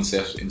got the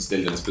mindset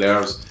instilled in his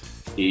players.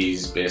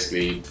 He's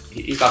basically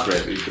he's got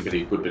great, good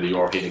bit of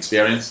European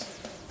experience.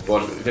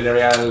 But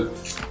Villarreal,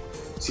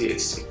 see,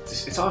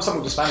 it's always some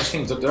of the Spanish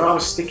teams. They're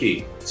always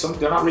sticky.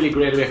 They're not really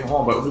great away from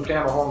home, but when we play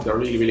them at home, they're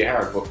really, really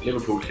hard. But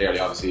Liverpool clearly,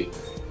 obviously,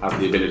 have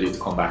the ability to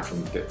come back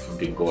from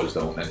big goals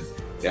down, and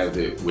they have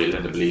the will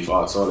and the belief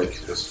also. Like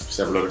there's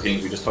several other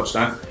teams we just touched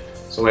on.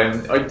 So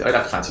I'd have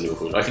to fancy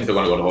Liverpool. I think they're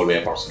going to go the whole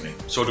way personally.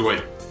 So do I.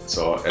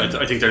 So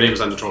I think their name is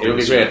on the trophy. It would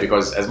be great,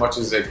 because as much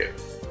as I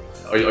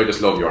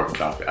just love Jurgen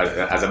Klopp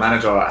as a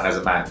manager and as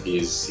a man,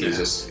 he's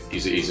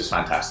just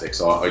fantastic.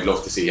 So I'd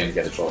love to see him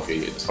get a trophy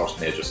in his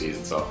first major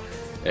season. So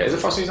is it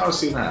first season or a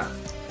season now?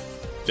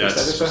 Yeah,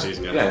 it's the first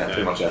season. Yeah,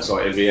 pretty much. Yeah. So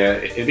it'd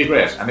be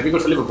great, and it'd be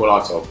good for Liverpool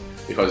also,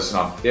 because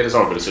they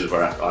deserve a bit of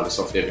silver after all the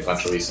stuff they've been going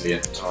through recently,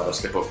 and they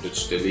slip up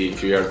the league a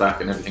few years back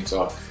and everything.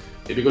 So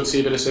it'd be good to see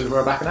a bit of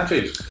silver back in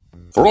Anfield.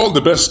 For all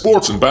the best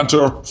sports and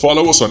banter,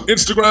 follow us on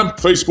Instagram,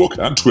 Facebook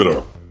and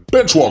Twitter.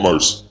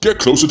 Benchwarmers, get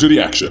closer to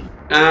the action.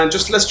 And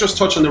let's just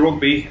touch on the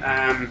rugby.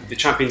 The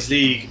Champions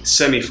League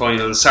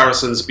semi-final,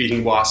 Saracens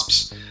beating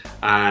Wasps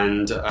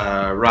and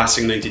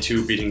Racing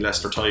 92 beating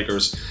Leicester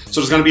Tigers.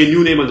 So there's going to be a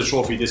new name on the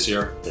trophy this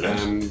year.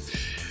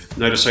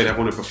 Neither side have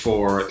won it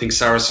before. I think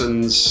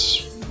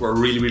Saracens were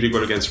really, really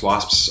good against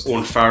Wasps.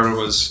 Owen Farrell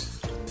was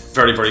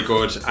very, very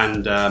good,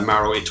 and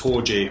Maro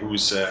Itoje,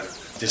 who's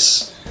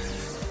this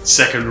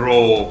second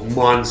row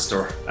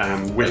monster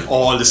with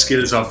all the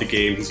skills of the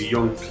game. He's a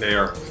young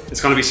player.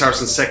 It's going to be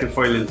Saracens' second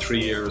final in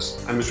 3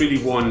 years, and was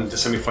really won the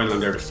semi-final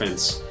on their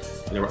defence.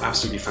 And they were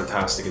absolutely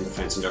fantastic in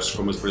defence, and their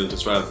scrum was brilliant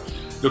as well.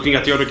 Looking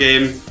at the other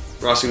game,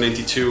 Racing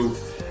 92,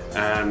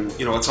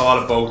 it's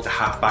all about the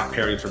half-back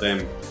pairing for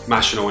them.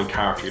 Machino and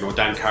Carter,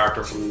 Dan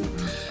Carter from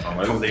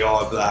the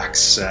All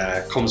Blacks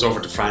comes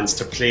over to France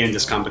to play in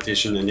this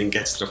competition and then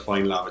gets to the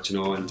final of it,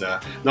 and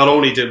not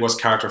only was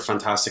Carter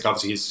fantastic,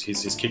 obviously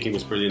his kicking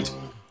was brilliant,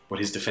 but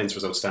his defence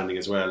was outstanding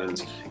as well,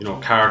 and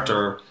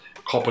Carter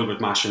coupled with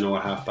Machino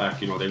at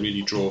half-back, they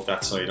really drove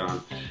that side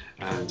on,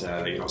 and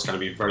it's going to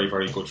be a very,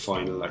 very good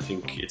final. I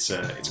think it's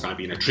going to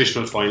be an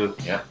attritional final,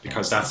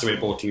 because that's the way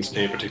both teams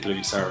play,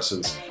 particularly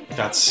Saracens.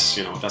 That's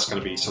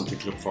going to be something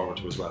to look forward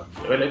to as well.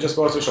 Well, it just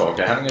goes to show,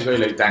 having a guy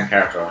like Dan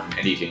Carter on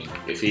any team,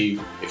 if he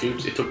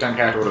took Dan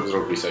Carter out of his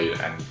rugby side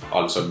and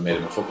all of a sudden made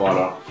him a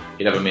footballer,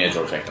 he'd have a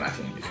major effect on that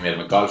team. If you made him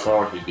a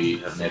golfer,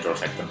 he'd have a major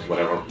effect on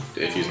whatever.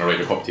 If he's in a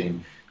Ryder Cup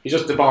team, he's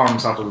just the born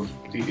sort of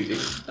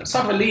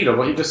a leader,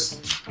 but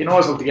he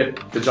knows how to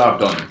get the job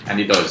done, and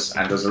he does,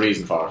 and there's a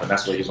reason for it, and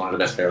that's why he's one of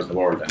the best players in the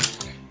world.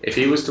 And if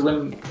he was to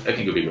win, I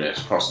think it'd be great.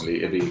 Personally,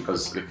 it'd be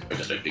because I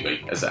just like the guy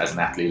as an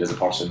athlete, as a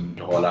person,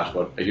 the whole lot.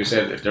 But like you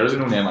said, if there is a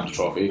new name on the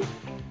trophy,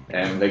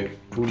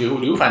 who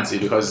do you fancy?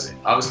 Because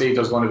obviously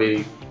there's going to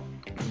be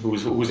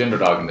who's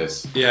underdog in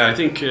this. Yeah, I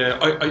think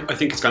I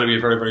think it's going to be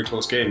a very, very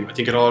close game. I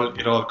think it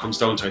all comes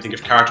down to, I think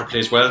if Carter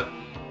plays well,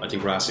 I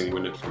think Racing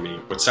win it for me.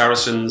 But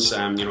Saracens,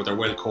 they're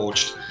well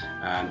coached,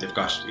 and they've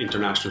got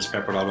internationals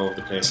peppered all over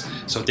the place.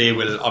 So they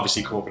will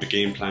obviously come up with a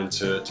game plan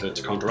to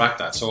counteract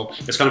that. So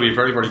it's going to be a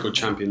very, very good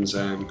Champions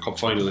Cup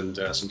final, and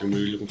something we're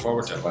really looking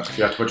forward to. But if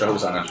you have to put your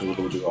house on it,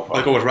 who would you go for?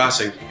 I'll go with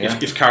Racing. Yeah.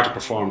 If Carter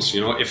performs,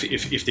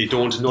 if they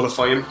don't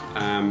nullify him,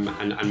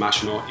 and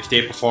Machino, if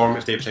they perform,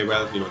 if they play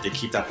well, they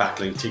keep that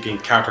backline ticking.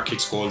 Carter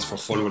kicks goals for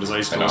fun with his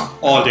eyes closed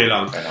all day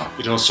long.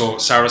 So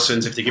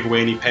Saracens, if they give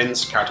away any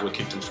pens, Carter will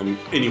kick them from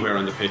anywhere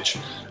on the pitch,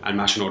 and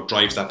Machino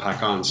drives that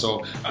pack on.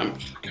 So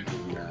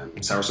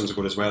Saracens are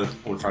good as well.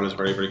 Owen Farrell is a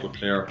very, very good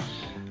player.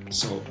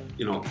 So,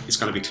 it's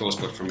going to be close,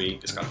 but for me,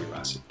 it's got to be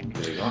Racing.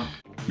 There you go.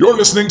 You're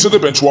listening to the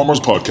Benchwarmers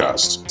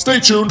podcast. Stay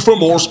tuned for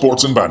more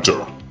sports and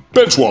banter.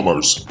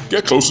 Benchwarmers,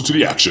 get closer to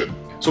the action.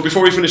 So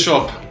before we finish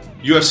up,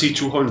 UFC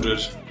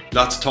 200,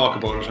 lots to talk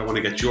about it. I want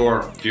to get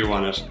your view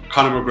on it.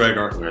 Conor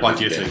McGregor, what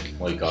do you think?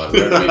 My God,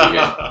 where do we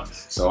begin?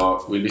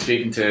 So we'll be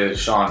speaking to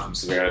Sean from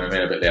Severe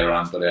MMA a bit later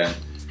on, but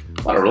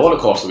what a roller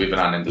coaster we've been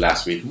on in the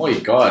last week. My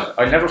God,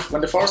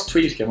 when the first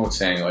tweet came out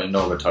saying I'm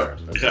now retired,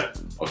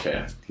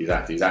 he's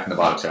acting the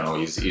bollocks here now.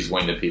 He's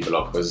winding people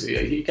up because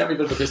he can't be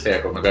built a piss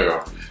take of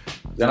McGregor.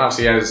 Then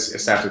obviously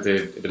as a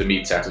bit of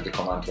meat started to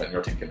come onto it, and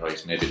you're thinking,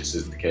 right, maybe this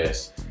isn't the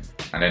case.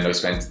 And then I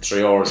spent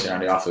 3 hours here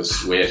in the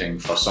office waiting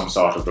for some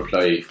sort of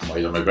reply from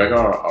either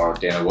McGregor or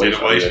Dana White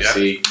or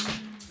UFC. Yeah.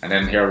 And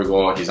then here we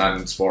go, he's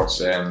on Sports,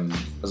 not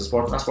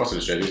Sports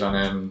Illustrated, he's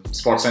on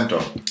Sports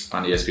Centre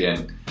on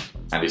ESPN.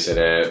 And he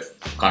said,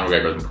 Conor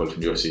McGregor has been pulled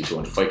from UFC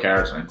 200 fight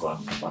card. And I'm going,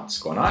 what's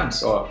going on?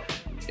 So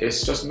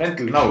it's just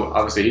mental now.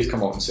 Obviously, he's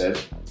come out and said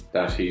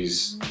that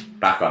he's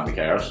back on the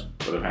card,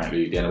 but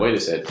apparently Dana White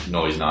has said,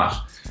 no, he's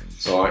not.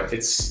 So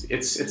it's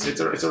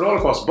a roller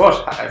coaster.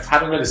 But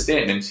having read his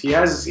statement, he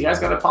has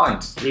got a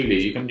point.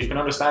 Really, you can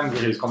understand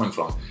where he's coming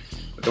from.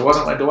 But there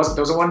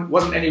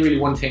wasn't any really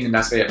one thing in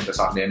that statement that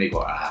sort of made me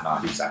go, no,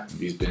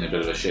 he's been a bit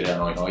of a shit here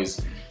now.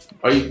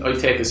 I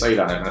take a side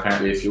on it, and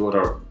apparently a few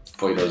other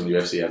fighters in the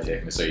UFC have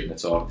taken a side on it.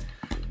 So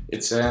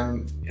it's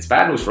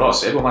bad news for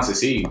us. Everyone wants to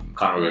see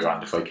Conor McGregor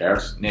on the fight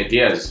card. Nate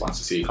Diaz wants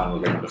to see Conor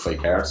McGregor on the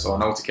fight card. So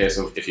now it's a case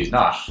of, if he's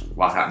not,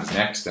 what happens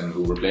next and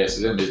who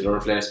replaces him? Is there a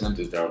replacement?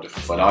 Is there a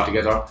different fight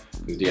altogether?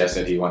 Because Diaz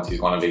said he's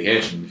going on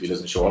vacation if he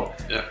doesn't show up.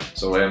 Yeah.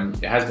 So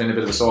it has been a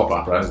bit of a soap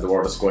opera, as the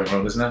word is going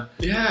around, isn't it?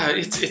 Yeah,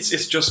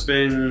 it's just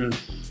been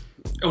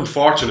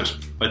unfortunate,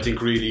 I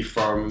think, really,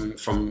 from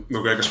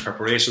McGregor's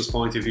preparations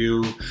point of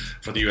view,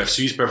 for the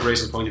UFC's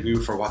preparations point of view,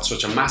 for what's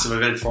such a massive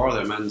event for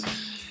them. And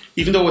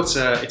even though it's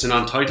a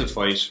non-title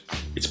fight,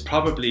 it's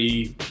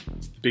probably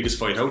the biggest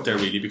fight out there,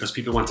 really, because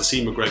people want to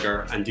see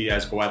McGregor and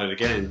Diaz go at it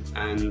again.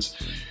 And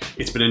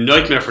it's been a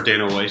nightmare for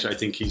Dana White. I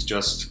think he's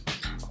just,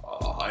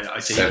 I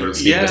think,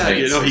 he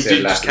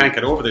just can't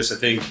get over this. I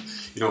think,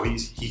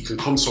 he can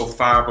come so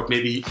far, but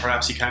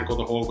perhaps he can't go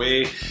the whole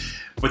way.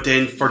 But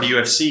then for the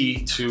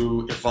UFC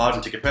to evolve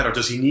and to get better,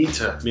 does he need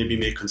to maybe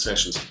make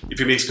concessions? If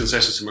he makes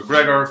concessions to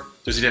McGregor,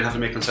 does he then have to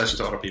make concessions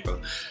to other people?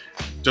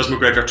 Does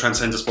McGregor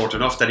transcend the sport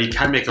enough that he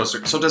can make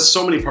those? So there's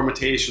so many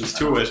permutations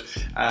to it.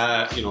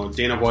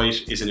 Dana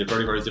White is in a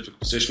very, very difficult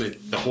position.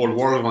 The whole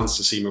world wants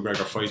to see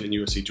McGregor fight in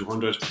UFC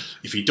 200.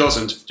 If he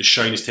doesn't, the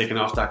shine is taken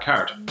off that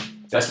card.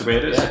 That's the way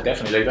it is. Yeah,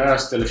 definitely. There are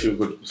still a few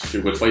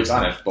good fights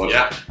on it, but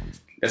yeah.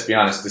 Let's be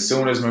honest, as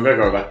soon as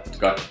McGregor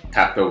got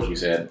tapped out, you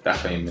said, that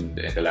time in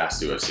the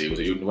last UFC, was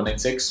it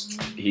 196?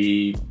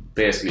 He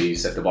basically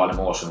set the ball in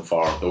motion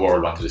for the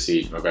world wanted to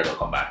see McGregor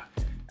come back.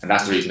 And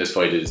that's the reason this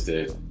fight is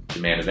the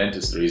main event.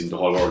 It's the reason the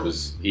whole world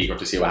is eager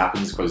to see what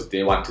happens, because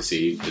they want to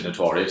see the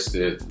Notorious.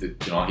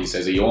 He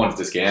says he owns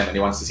this game and he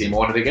wants to see him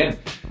own it again.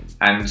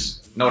 And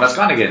no, that's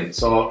gone again.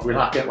 So we're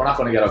not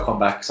going to get a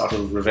comeback sort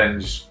of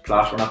revenge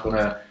plot. We're not going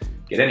to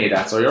get any of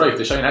that. So you're right,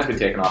 the shine has been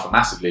taken off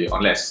massively,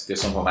 unless they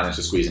somehow manage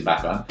to squeeze him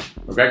back on.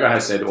 McGregor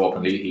has said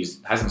openly he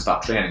hasn't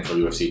stopped training for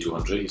UFC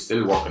 200. He's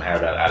still working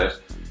hard at it.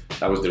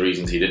 That was the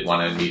reasons he didn't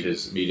want to meet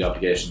his media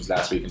obligations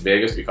last week in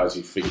Vegas, because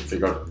he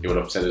figured it would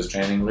upset his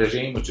training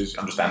regime, which is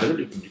understandable.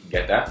 You can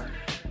get that.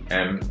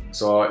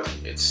 So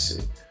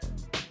it's,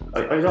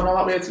 I don't know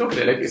what way to look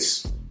at it. Like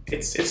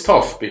it's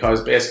tough,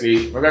 because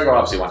basically McGregor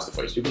obviously wants to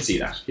fight. You can see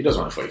that he does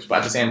want to fight, but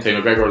at the same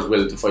time, McGregor's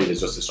will to fight is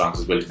just as strong as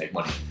his will to make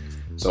money.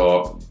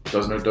 So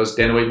does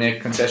Dana White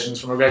make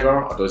concessions for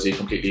McGregor, or does he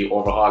completely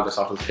overhaul the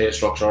sort of pay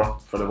structure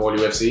for the whole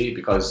UFC?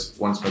 Because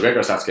once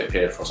McGregor starts getting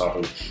paid for sort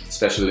of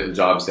special little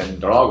jobs, then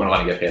they're all going to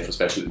want to get paid for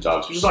special little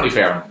jobs, which is only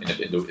fair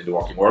in the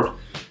working world.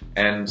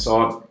 And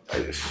so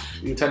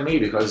you tell me,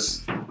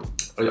 because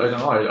I don't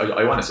know,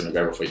 I want to see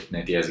McGregor fight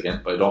Nate Diaz again,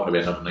 but I don't want to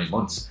wait another 9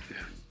 months.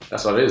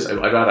 That's what it is. I'd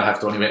rather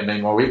have to only wait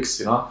 9 more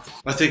weeks, I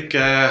think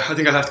I'll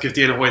have to give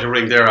Dana White a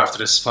ring there after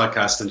this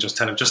podcast and just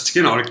tell him, just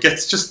get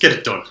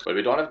it done. Well,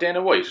 we don't have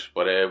Dana White,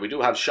 but we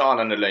do have Sean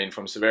on the line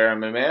from Severe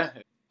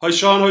MMA. Hi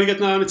Sean, how are you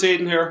getting on? It's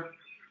Aidan here.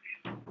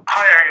 Hi, how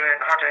are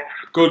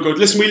you doing? Good.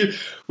 Listen,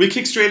 we'll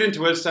kick straight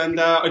into it, and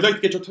I'd like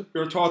to get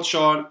your thoughts,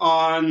 Sean,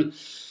 on,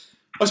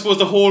 I suppose,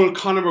 the whole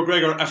Conor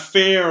McGregor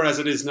affair as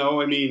it is now.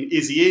 I mean,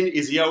 is he in?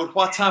 Is he out?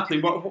 What's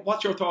happening?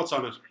 What's your thoughts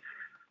on it?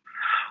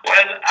 Well,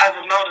 as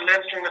of now, the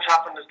latest thing that's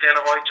happened is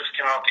Dana White just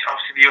came out,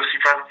 obviously the UFC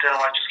president Dana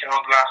White just came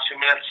out in the last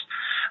 2 minutes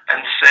and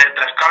said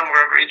that Conor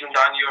McGregor isn't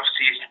on UFC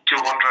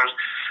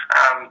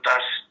 200.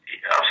 That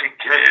obviously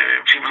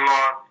people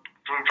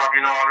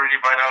probably know already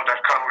by now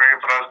that Conor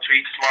McGregor put out a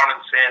tweet this morning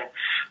saying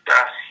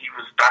that he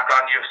was back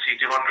on UFC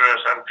 200,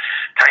 and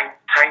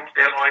thank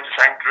Dana White,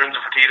 thank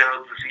Lorenzo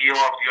Fertitta, the CEO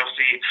of the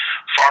UFC,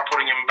 for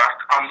putting him back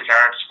on the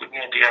cards with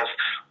Nate Diaz.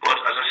 But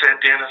as I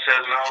said, Dana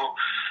says now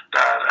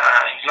that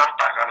he's not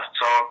back on it.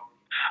 So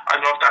I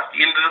don't know if that's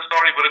the end of the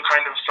story, but it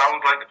kind of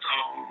sounds like it. So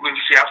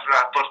we'll see after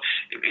that. But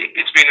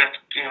it's been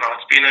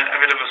a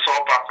bit of a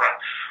soap opera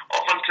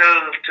up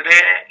until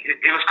today.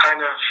 It was kind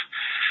of,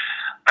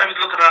 I was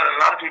looking at it, a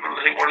lot of people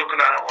I think were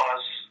looking at it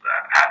was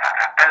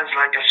as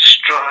like a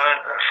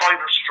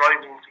fighter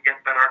striving to get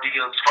better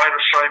deals,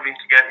 fighter striving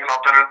to get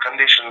better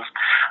conditions.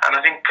 And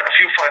I think a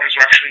few fighters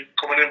were actually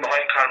coming in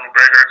behind Conor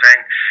McGregor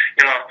saying,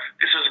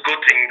 this is a good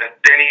thing, that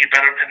they need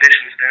better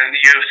conditions, then the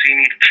UFC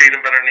need to treat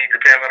them better, need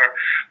to pay better.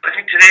 But I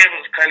think today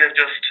was kind of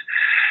just,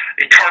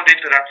 it turned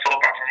into that soap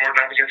opera more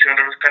than anything else.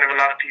 There was kind of a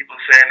lot of people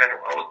saying that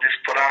this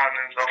put on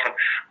and stuff, and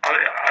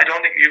I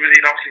don't think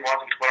it obviously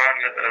wasn't put on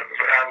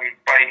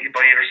by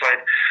either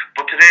side.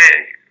 But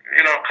today,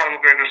 Conor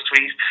McGregor's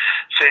tweet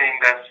saying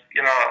that,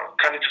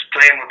 kind of just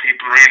playing with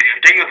people, really, I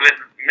think it was a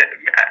little,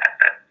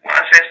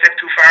 I say a step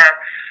too far.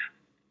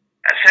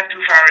 A step too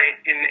far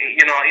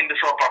in the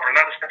soap opera,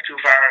 not a step too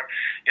far.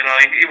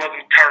 He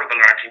wasn't terrible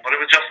or anything, but it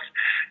was just,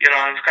 he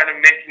was kind of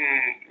making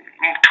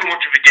too much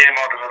of a game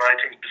out of it, I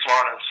think, this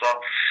morning. So,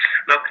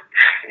 look,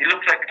 he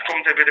looks like it's come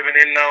to a bit of an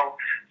end now.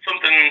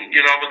 Something,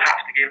 we'll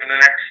have to give in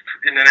the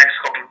next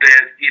couple of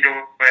days, either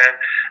way.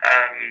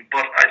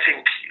 But I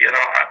think, if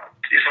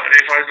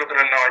I was looking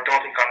at it now, I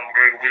don't think Conor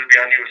McGregor will be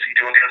on UFC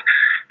 200,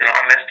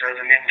 unless there's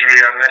an injury,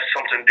 unless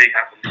something big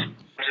happens.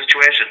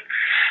 Situation.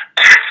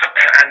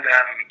 and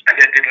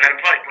they didn't let him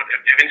fight, but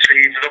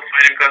eventually he ended up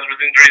fighting because of his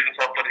injuries and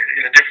stuff, but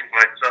in a different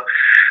fight. So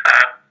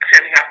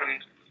same thing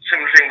happened,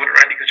 similar thing with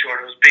Randy Couture.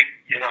 There was big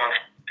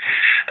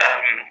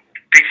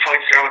big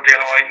fights there with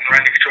Dana White and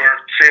Randy Couture,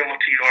 same with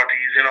Tito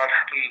Ortiz, it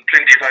happened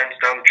plenty of times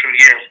down through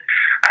the years.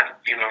 And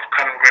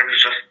Conor McGregor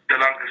is just the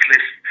longest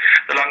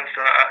on a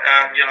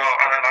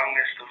long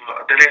list of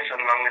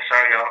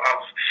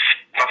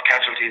of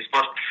casualties.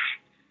 But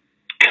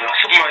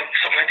something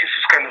like this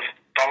is kind of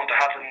bound to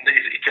happen.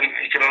 He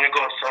can only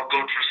go so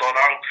good for so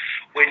long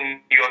when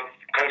you have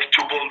kind of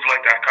two bulls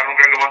like that. Conor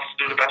McGregor wants to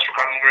do the best for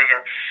Conor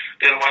McGregor.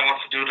 Dana White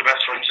wants to do the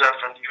best for himself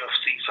and the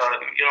UFC. So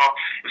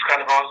it's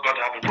kind of always going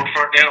to happen. But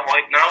for Dana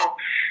White now,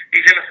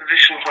 he's in a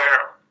position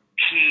where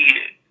he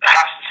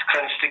has to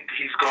kind of stick to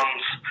his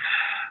guns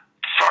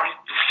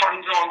for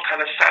his own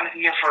kind of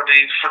sanity and for the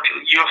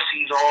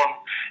UFC's own,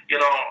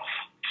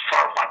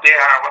 for what they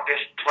are, what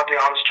they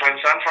always try and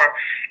stand for.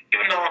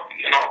 Even though,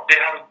 they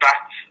have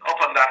backed up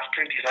on that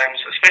plenty of times,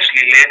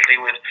 especially lately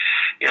with,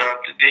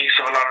 the use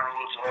of a lot of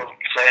rules of,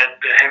 say,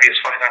 the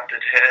heaviest fight at the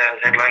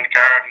headline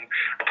card and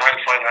a title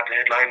fight at the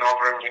headline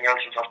over everything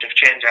else and stuff. They've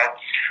changed that.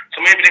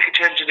 So maybe they could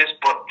change this,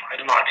 but I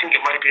don't know. I think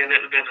it might be a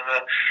little bit of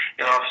a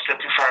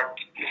step too far.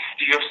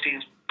 The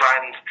UFC's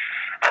brand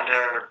and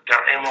their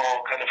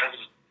MO kind of has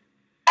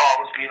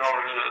always been over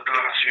the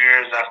last few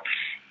years that,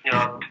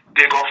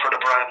 they go for the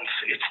brands.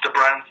 It's the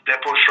brands they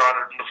push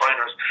rather than the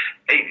fighters.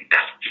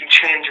 That can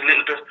change a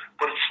little bit,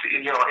 but it's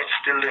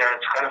still there.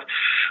 It's kind of,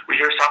 we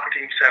hear soccer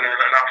teams saying an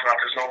awful lot,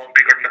 there's no one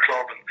bigger than the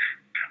club, and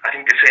I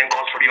think the same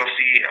goes for the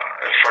UFC,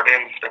 for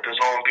them, that there's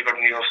no one bigger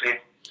than the UFC.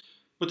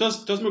 But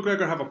does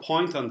McGregor have a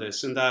point on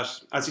this, in that,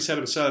 as he said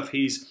himself,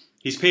 he's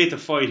paid to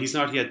fight, he's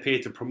not yet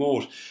paid to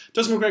promote.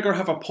 Does McGregor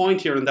have a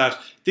point here in that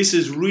this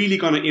is really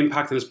going to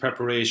impact on his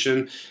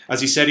preparation?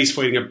 As he said, he's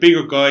fighting a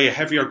bigger guy, a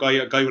heavier guy,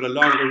 a guy with a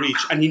longer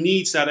reach, and he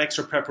needs that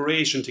extra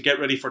preparation to get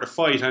ready for the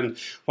fight. And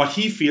what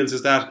he feels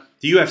is that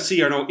the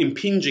UFC are now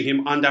impinging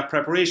him on that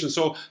preparation.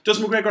 So does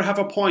McGregor have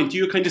a point? Do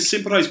you kind of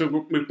sympathise with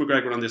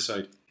McGregor on this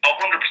side? 100%,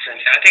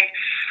 yeah. I think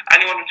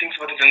anyone who thinks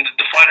about it, and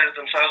the fighters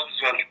themselves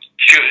as well,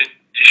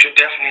 should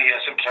definitely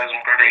sympathise with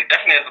McGregor. He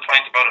definitely has a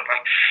point about it,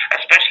 and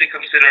especially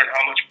considering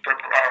how much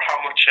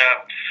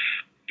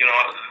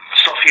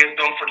stuff he has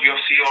done for the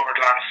UFC over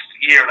the last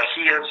year. Like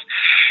he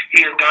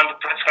has gone to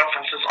press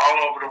conferences all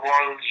over the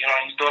world.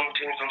 He's done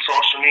things on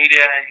social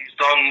media. He's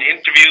done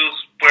interviews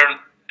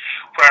where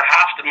 99.9%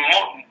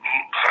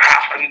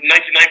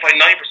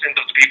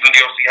 of the people in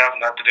the UFC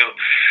haven't had to do.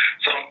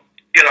 So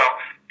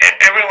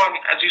everyone,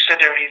 as you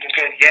said there, he's been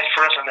paid yes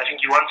for it, and I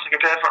think he wants to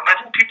get paid for it. And I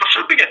think people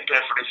should be getting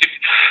paid for this.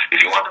 If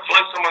you want to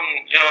fly someone,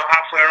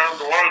 halfway around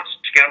the world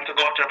to get them to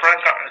go to a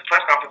press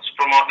conference to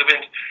promote the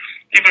event,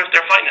 even if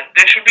they're fighting it,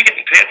 they should be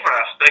getting paid for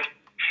that. Like,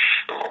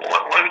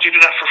 why would you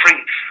do that for free?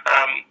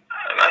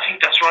 And I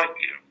think that's why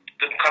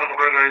Conor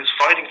McGregor is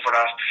fighting for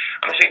that.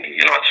 And I think,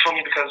 it's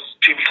funny because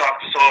people talk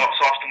so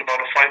often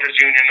about a fighters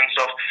union and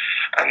stuff,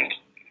 and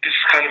this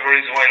is kind of a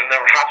reason why it'll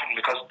never happen,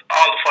 because a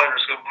lot of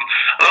fighters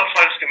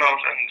came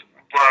out and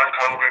were on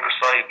Conor McGregor's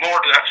side,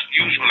 more than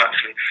usual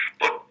actually,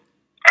 but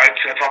I'd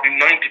say probably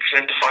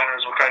 90% of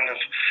fighters were kind of,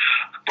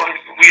 well,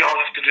 we all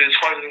have to do this,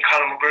 why doesn't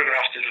Conor McGregor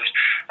have to do it,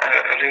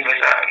 and things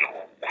like that.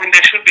 And when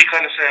they should be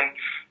kind of saying,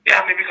 yeah,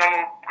 maybe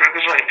Conor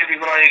McGregor's right. Maybe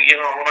when I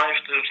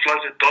have to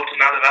fly to Dalton,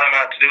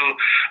 Alabama to do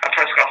a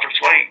press conference,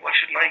 why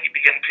shouldn't I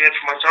be getting paid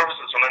for my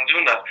services when I'm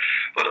doing that?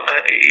 But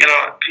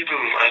people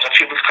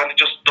kind of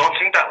just don't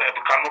think that way.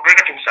 But Conor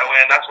McGregor thinks that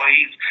way, and that's why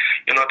he's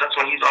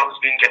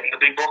always been getting the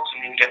big bucks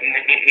and been getting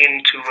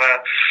into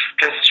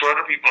places where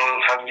other people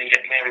haven't been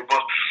getting maybe.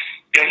 But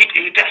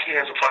he definitely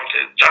has a point.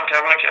 John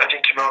Kavanagh, I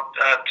think, came out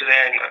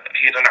today, and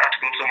he had an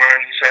article somewhere,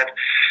 and he said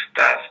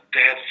that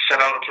they had set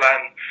out a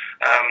plan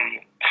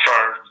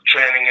for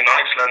training in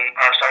Iceland,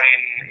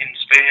 in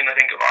Spain, I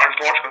think, or in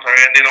Portugal,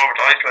 and then over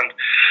to Iceland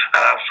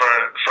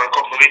for a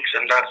couple of weeks,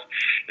 and that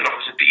it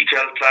was a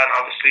detailed plan.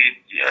 Obviously,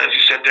 as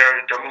you said,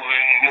 they're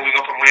moving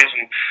up in weight,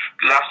 and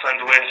last time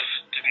the weight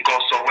didn't go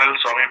so well,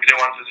 so maybe they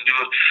wanted to do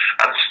it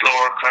at a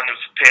slower kind of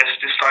pace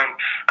this time,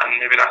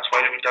 and maybe that's why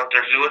they went out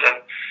there to do it.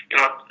 And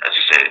as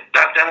you said,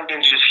 that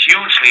impinges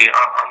hugely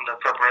on the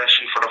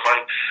preparation for the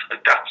fight.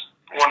 Like, that's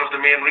one of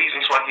the main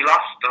reasons why he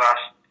lost the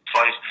last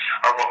fight,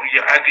 or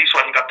at least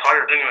when he got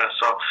tired anyway.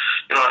 So,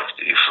 you know,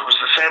 if it was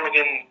the same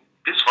again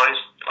this fight,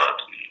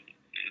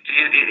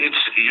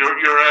 it's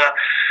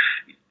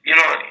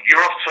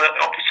you're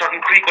up a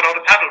certain creek without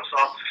a paddle. So,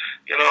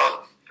 you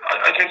know,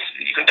 I think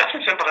you can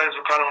definitely sympathise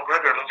with Conor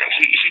McGregor. Look,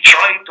 he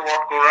tried to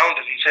work around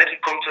it. He said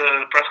he'd come to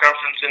the press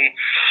conference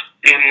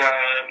in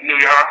New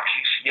York.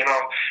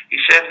 He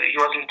said that he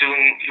wasn't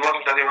doing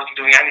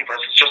any press.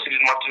 It's just he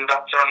didn't want to do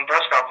that certain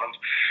press conference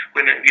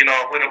when it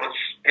was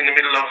in the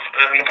middle of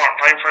an important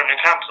time frame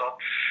in camp. So,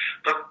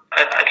 but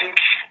I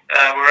think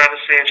we're at a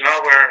stage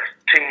now where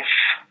things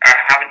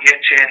haven't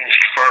yet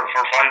changed for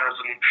fighters,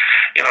 and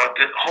you know,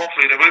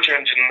 hopefully they will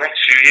change in the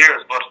next few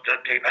years. But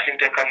I think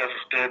they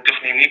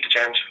definitely need to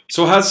change.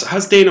 So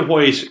has Dana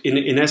White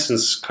in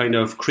essence kind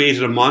of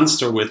created a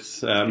monster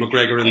with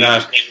McGregor in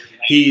that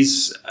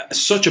he's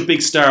such a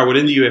big star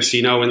within the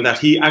UFC now, and that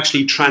he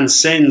actually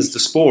transcends the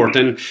sport,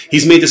 and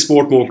he's made the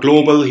sport more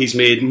global. He's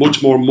made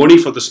much more money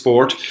for the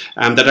sport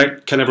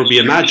that can ever be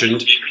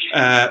imagined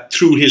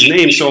through his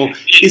name. So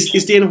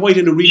is Dana White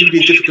in a really,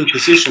 really difficult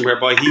position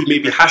whereby he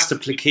maybe has to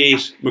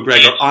placate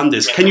McGregor on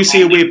this? Can you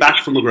see a way back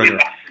for McGregor?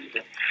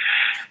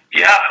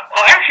 Yeah,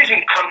 well, I actually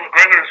think Conor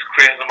McGregor has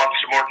created a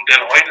monster more than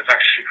Dana White has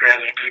actually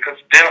created, because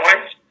Dana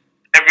White,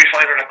 every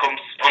fighter that comes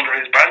under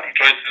his brand, he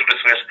tries to do this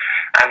with,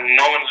 and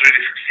no one's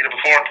really succeeded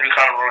before until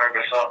Conor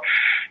McGregor. So,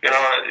 you know,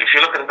 if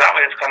you look at it that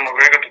way, it's Conor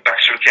McGregor that's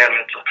actually killing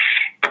it.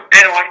 But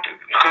Dana White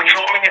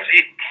controlling it,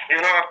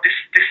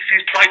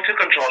 he's tried to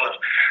control it.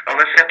 And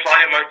when I say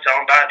apply, it might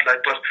sound bad,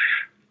 but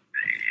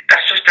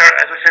that's just their,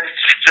 as I said,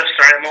 it's just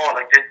their MO.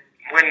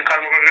 When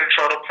Conor McGregor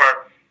showed up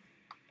for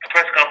a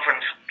press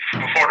conference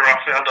before the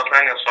Rafael dos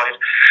Anjos fight,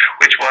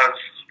 which was,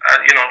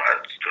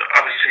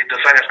 obviously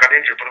dos Anjos got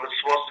injured, but it was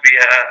supposed to be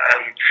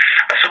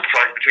a super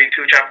fight between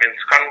two champions.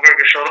 Conor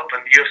McGregor showed up,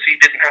 and the UFC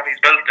didn't have his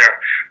belt there.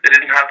 They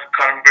didn't have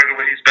Conor McGregor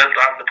with his belt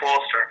on the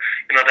poster.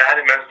 You know, they had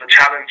him as the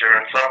challenger,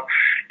 and so,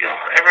 you know,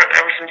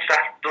 ever since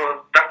that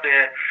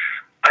day,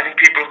 I think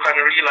people kind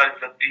of realised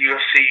that the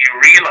UFC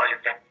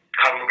realised that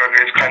Conor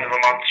McGregor is kind of a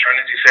monster, and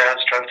as you say,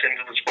 has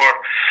transcended the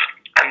sport.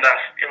 And that,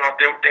 you know,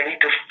 they need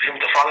him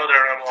to follow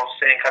their MO,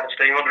 staying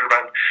under the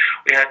band.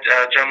 We had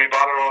Jeremy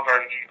Bowler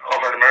over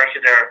in America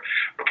there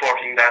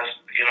reporting that,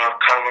 you know,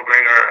 Conor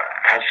McGregor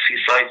has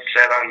his sights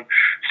set on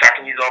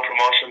starting his own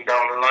promotion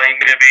down the line,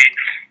 maybe,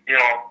 you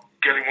know,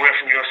 getting away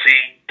from UFC,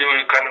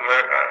 doing kind of a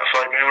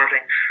Floyd Mayweather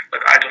thing.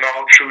 I don't know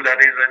how true that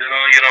is. I don't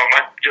know, you know, it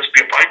might just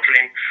be a pipe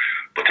dream.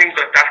 But things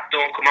like that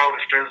don't come out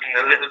if there isn't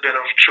a little bit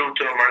of truth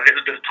to them or a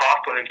little bit of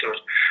thought put into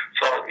it.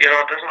 So, you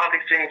know, there's all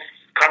these things.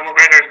 Conor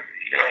McGregor,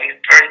 you know, he's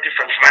very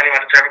different from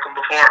anyone that's ever come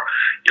before.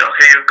 You know,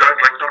 okay, you've guys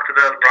like Dr.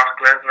 Bell, Brock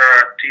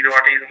Lesnar, Tito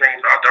Ortiz and things,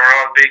 they're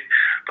all big.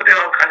 But they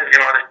all kind of, you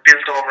know, they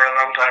built over a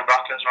long time.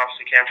 Brock Lesnar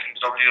obviously came from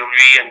the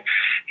WWE, and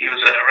he was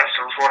a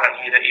wrestler before that,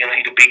 and he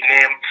had a big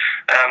name.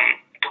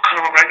 But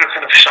Conor McGregor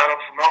kind of shot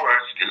up from nowhere.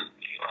 Still,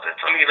 you know,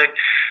 it's only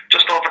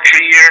just over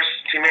 3 years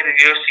since he made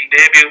his UFC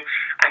debut,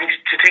 and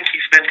to think he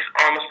spent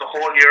almost the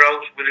whole year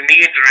out with a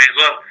knee injury as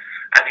well,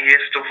 and he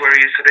is to where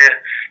he is today.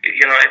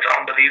 You know, it's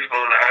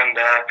unbelievable, and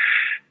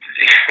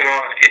you know,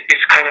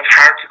 it's kind of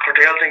hard to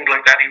curtail things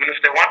like that, even if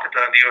they wanted to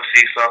in the UFC.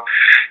 So,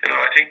 you know,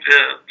 I think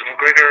the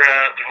McGregor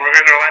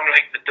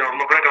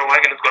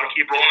wagon is going to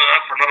keep rolling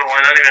on for another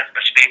while anyway,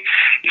 especially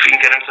if he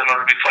can get into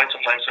another big fight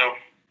sometime soon.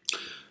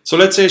 So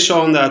let's say,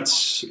 Sean, that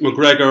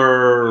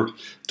McGregor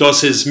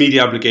does his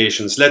media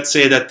obligations. Let's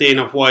say that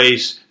Dana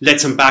White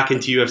lets him back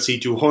into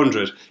UFC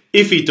 200.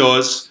 If he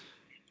does,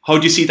 how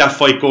do you see that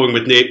fight going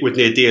with Nate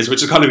Diaz,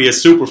 which is going to be a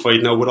super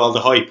fight now with all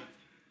the hype?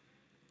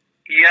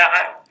 Yeah,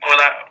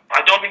 I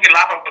don't think it'll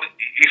happen, but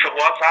if it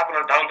was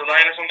happening down the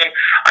line or something,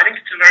 I think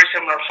it's a very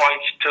similar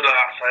fight to the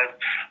last time.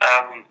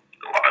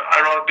 I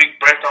wrote a big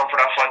breakdown for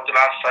that fight the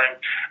last time,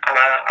 and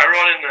I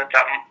wrote in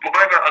that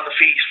McGregor on the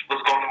feet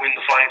was going to win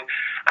the fight,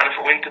 and if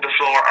it went to the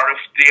floor, or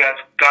if Diaz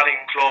got in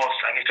close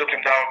and he took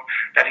him down,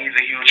 that he's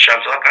a huge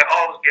chance. So I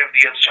always gave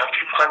Diaz a chance.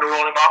 People kind of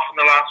wrote him off in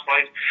the last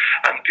fight,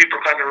 and people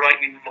kind of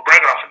writing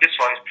McGregor off in this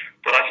fight,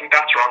 but I think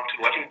that's wrong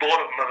too. I think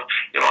both of them,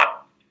 you know,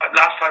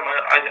 last time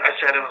I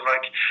said it was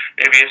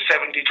maybe a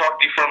 70-30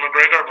 for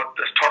McGregor, but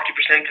there's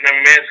 30% in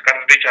MMA is kind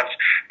of a big chance.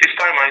 This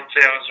time I'd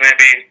say it was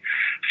maybe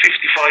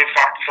 55-45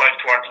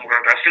 towards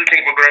McGregor. I still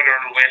think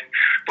McGregor will win,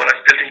 but I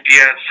still think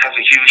Diaz has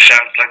a huge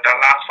chance. That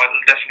last fight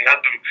will definitely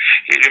help him.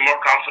 He'll be more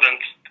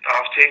confident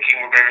of taking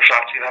McGregor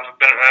shots. He'll have a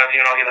better,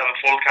 he'll have a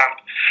full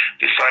camp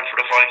this time for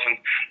the fight, and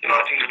you know,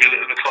 I think it'll be a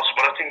little bit closer.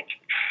 But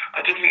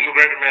I do think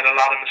McGregor made a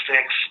lot of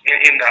mistakes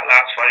in that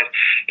last fight.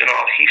 You know,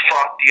 he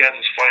fought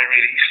Diaz's fight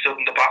really. He stood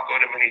in the back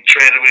with him and he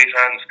traded with his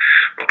hands.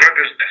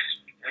 McGregor's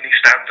when he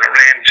stands at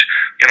range,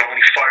 you know, when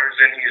he fires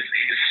in his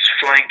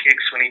flying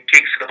kicks, when he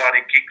kicks to the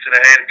body, kicks to the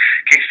head,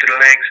 kicks to the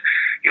legs.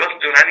 He wasn't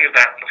doing any of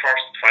that in the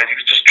first fight. He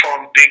was just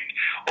throwing big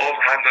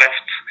overhand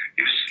lefts.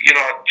 He was, you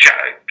know,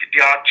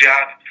 the odd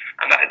jab,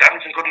 And that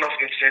isn't good enough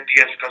against Nate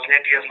Diaz, because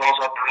Nate Diaz knows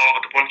how to roll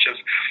with the punches.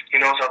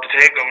 He knows how to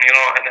take them,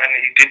 and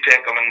he did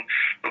take them, and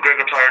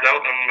McGregor tired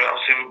out, and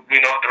obviously we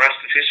know the rest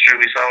of history.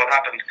 We saw what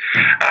happened.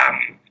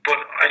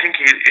 But I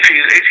think if he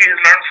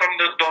learned from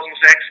those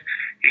mistakes,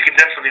 he can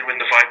definitely win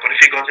the fight. But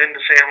if he goes in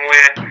the same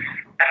way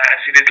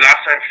as he did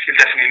last time, he'll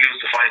definitely lose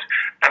the fight.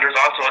 And there's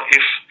also,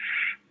 if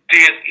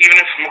Diaz, even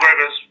if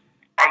McGregor's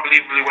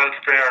unbelievably well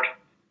prepared,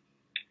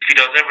 if he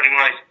does everything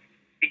right,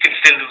 he can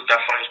still lose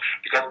that fight,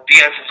 because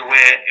Diaz is a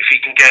way, if he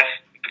can get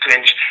the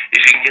clinch,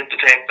 if he can get the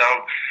takedown,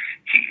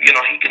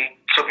 he can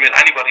submit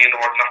anybody in the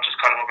world, not just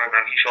Conor McGregor,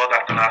 and he showed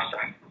that the last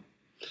time.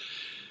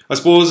 I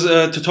suppose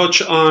to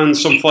touch on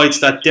some fights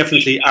that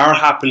definitely are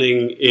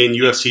happening in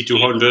UFC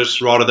 200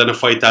 rather than a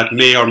fight that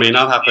may or may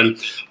not happen.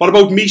 What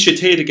about Miesha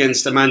Tate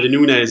against Amanda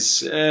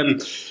Nunes?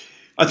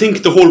 I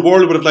think the whole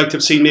world would have liked to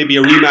have seen maybe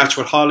a rematch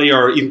with Holly,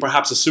 or even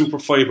perhaps a super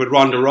fight with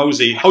Ronda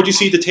Rousey. How do you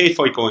see the Tate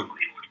fight going?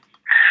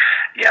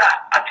 Yeah,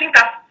 I think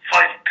that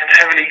fight kind of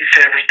heavily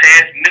favours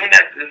Tate. Nunes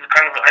is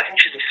I think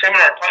she's a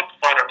similar type of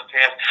fighter to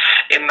Tate,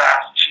 in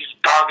that she's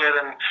dogged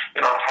and,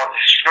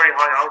 she's very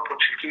high output.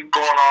 She'll keep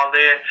going all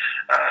day.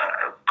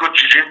 Good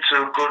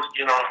jiu-jitsu,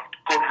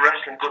 good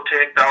wrestling, good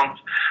takedowns.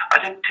 I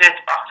think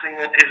Tate's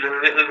boxing is a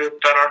little bit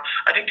better.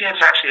 I think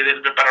Tate's actually a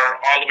little bit better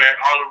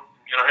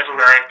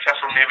everywhere except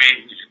for maybe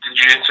the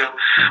jiu-jitsu.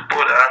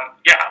 But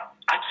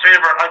I'd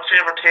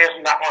favour Tate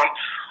in that one.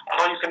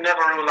 Although you can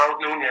never rule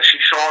out Nunes.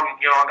 She's shown,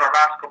 in her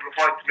last couple of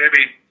fights,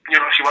 maybe,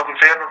 she wasn't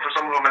favoured for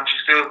some of them, and she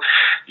still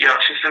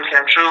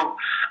came through.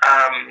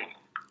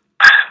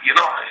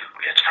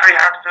 It's very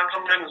hard to tell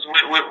sometimes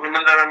with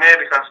women's MMA,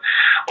 because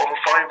over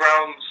 5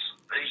 rounds,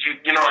 you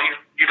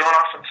don't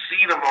often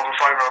see them over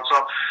 5 rounds. So,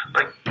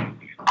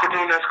 could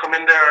Nunes come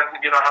in there and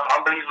have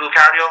unbelievable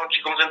cardio when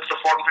she comes into the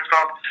 4th and 5th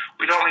round?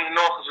 We don't really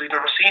know, because we've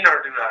never seen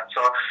her do that.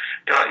 So,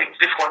 it's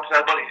difficult to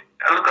tell. But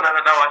looking at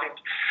it now, I think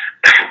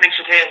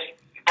Miesha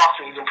Tate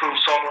boxing has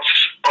improved so much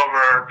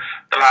over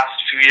the last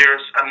few years,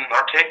 and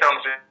our takedown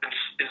defense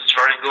is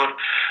very good.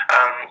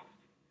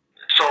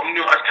 So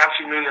I can't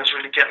see Nunes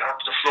really getting out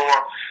to the floor,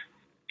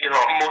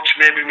 much,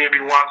 maybe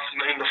once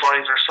in the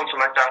fight or something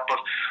like that. But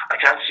I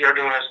can't see her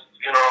doing it,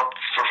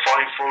 for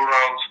 5 full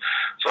rounds.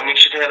 So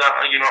Miesha Tate,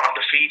 on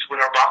the feet with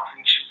her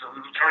boxing, she's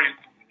very,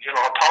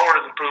 her power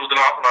has improved an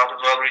awful lot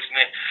as well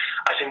recently.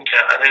 I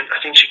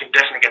think she can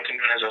definitely get to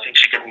Nunes. I think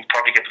she can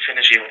probably get the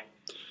finish even.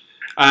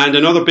 And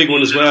another big one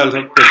as well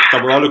that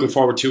we're all looking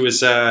forward to is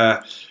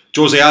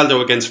Jose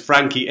Aldo against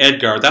Frankie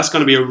Edgar. That's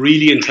going to be a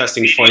really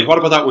interesting fight. What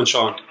about that one,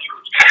 Sean?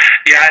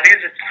 Yeah, it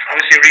is. It's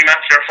obviously a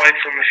rematch of their fight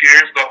from a few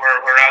years ago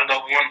where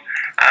Aldo won.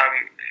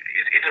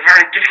 It's a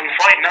very different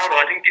fight now, though.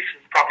 I think this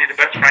is probably the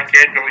best Frankie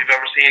Edgar we've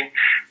ever seen.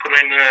 Put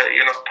in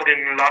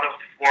a lot of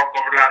work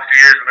over the last few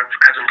years, and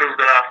has improved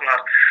a lot.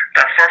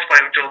 That first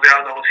fight with Jose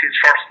Aldo was his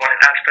first fight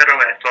at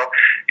featherweight. So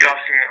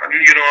obviously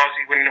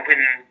when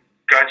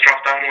guys drop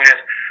down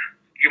weight,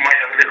 you might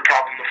have a little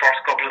problem the first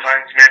couple of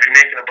times maybe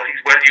making it, but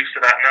he's well used to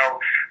that now,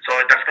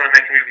 so that's going to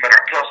make him even better.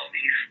 Plus,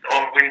 he's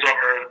wins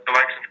over the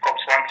likes of Cub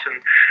Swanson,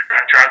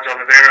 Charles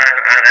Oliveira,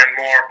 and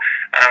more,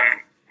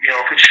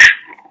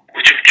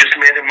 which have just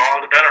made him all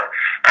the better.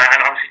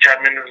 And obviously, Chad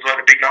Mendes as well,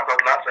 a big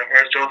knockout last time.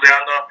 Whereas Jose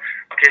Aldo,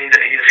 okay, he had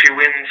a few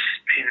wins,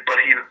 but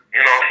he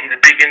had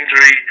a big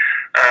injury.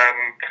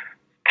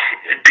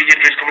 Big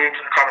injuries coming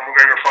into the Conor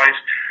McGregor fight.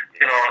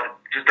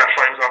 That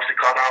fight was obviously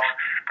cut off,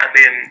 and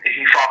then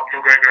he fought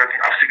McGregor, and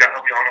obviously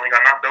we all know he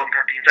got knocked out in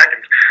 13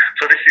 seconds.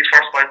 So this is his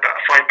first fight back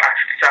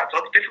since that. So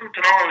it's difficult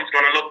to know how he's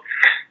going to look.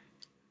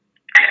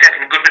 He's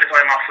taking a good bit of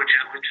time off, which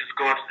is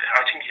good.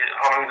 I think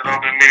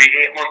maybe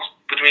 8 months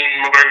between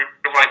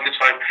McGregor fight and this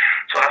fight.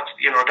 So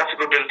that's a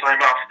good bit of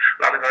time off.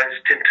 A lot of guys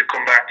tend to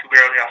come back too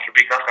early after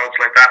big knockouts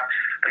like that,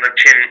 and the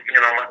chin,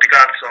 might be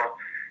gone. So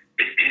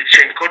his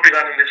chin could be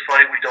gone in this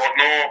fight. We don't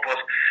know, but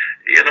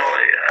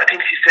I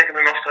think he's taken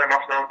enough time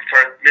off now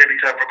for maybe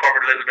to have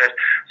recovered a little bit.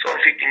 So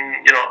if he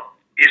can,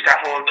 if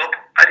that holds up,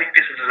 I think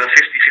this is a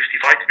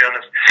 50-50 fight, to be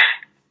honest.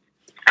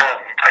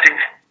 I think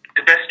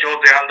the best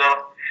Jose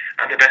Aldo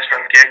and the best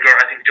Frankie Edgar,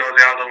 I think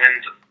Jose Aldo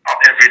wins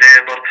every day,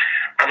 but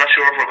I'm not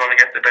sure if we're going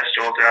to get the best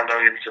Jose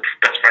Aldo against the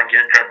best Frankie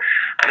Edgar.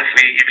 And if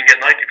we even get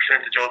 90%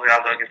 of Jose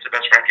Aldo against the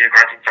best Frankie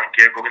Edgar, I think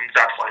Frankie Edgar wins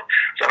that fight.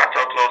 So that's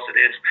how close it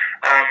is.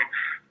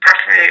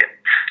 Personally,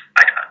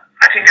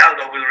 I think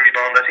Aldo will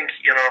rebound. I think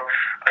he'll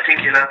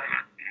have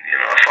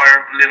a fire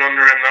lit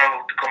under him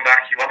now to come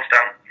back. He wants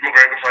that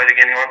McGregor fight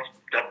again. He wants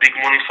that big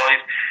money fight.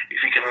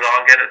 If he can at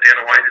all get it,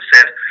 Dana White has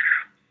said,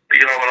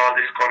 with all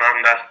this going on,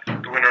 that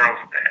the winner of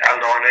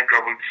Aldo and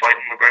Edgar will be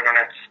fighting McGregor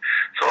next.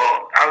 So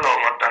Aldo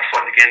wants that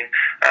fight again.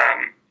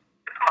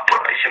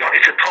 But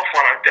it's a tough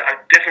one. I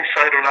definitely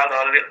side with Aldo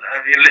a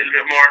little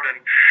bit more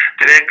than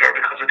Edgar,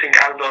 because I think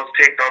Aldo's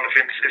takedown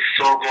defense is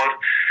so good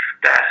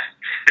that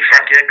if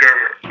Frankie Edgar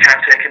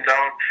can't take him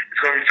down, it's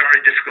going to be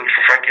very difficult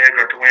for Frankie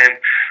Edgar to win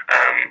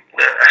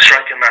a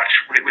striking match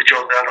with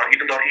Jose Aldo.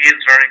 Even though he is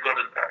very good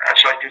at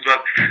striking as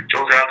well,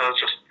 Jose Aldo is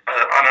just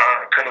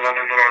on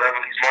another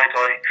level. He's Muay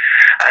Thai.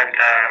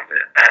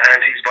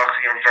 and his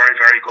boxing are very,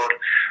 very good.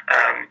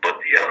 But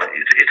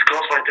it's a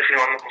close fight, definitely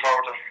one I'm looking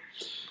forward to.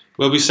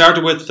 Well, we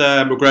started with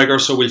McGregor,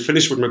 so we'll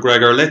finish with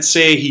McGregor. Let's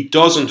say he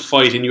doesn't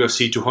fight in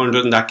UFC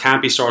 200 and that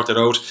can't be sorted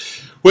out.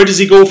 Where does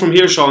he go from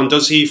here, Sean?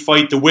 Does he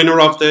fight the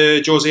winner of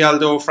the Jose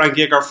Aldo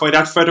Frankie Edgar fight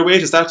at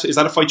featherweight? Is that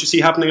a fight you see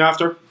happening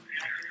after?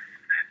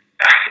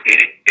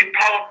 It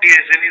probably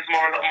is. It is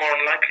more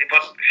likely,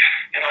 but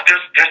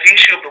there's the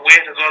issue of the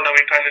weight as well that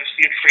we kind of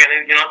seem to forget.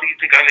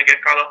 They kind of get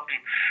caught up in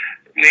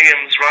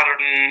names rather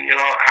than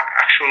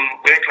actual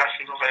weight classes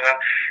and stuff like that.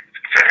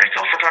 It's very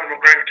tough for Conor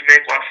McGregor to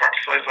make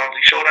 145 pounds.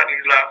 He showed that in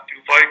his last few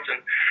fights,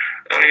 and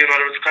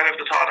there was kind of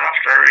the thought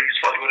after his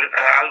fight with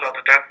Aldo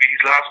that that'd be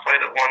his last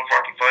fight at 145.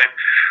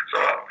 So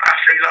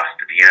after he lost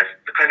to Diaz,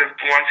 the kind of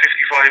 155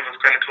 was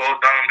kind of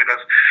closed down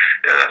because,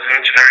 as I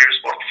mentioned earlier, he was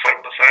supposed to fight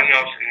Dos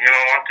Anjos, and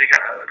one thing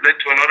led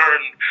to another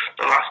in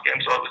the last game,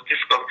 so it was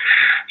difficult.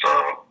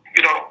 So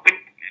with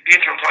the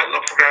interim title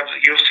up for grabs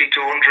at UFC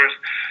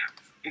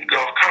 200,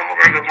 Conor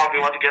McGregor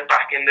probably want to get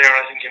back in there,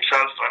 I think,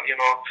 himself, and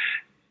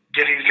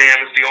get his name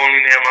as the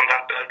only name on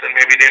that belt, and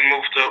maybe then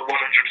move to 155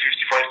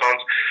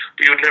 pounds.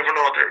 But you'd never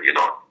know there.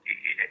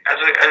 As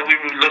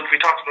we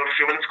talked about a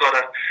few minutes ago,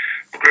 that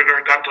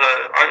McGregor got to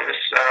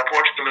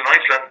Portugal and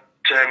Iceland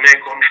to make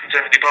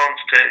 170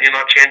 pounds to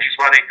change his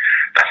body.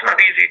 That's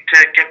not easy to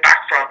get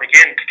back from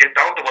again, to get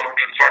down to 145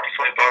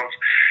 pounds.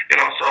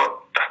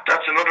 So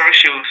that's another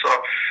issue.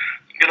 So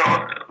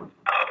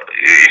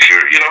if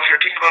you're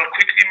thinking about it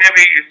quickly,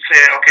 maybe you'd say,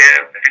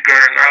 okay,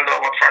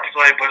 Ronaldo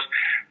 145, but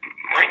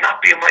might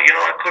not be. It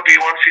could be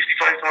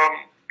 155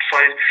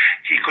 fight.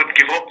 He could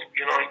give up.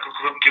 He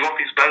could give up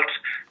his belt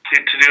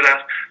to do that.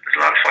 There's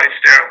a lot of fights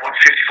there at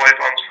 155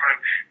 pounds for him.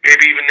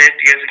 Maybe even Nate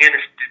Diaz again.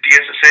 If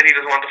Diaz has said he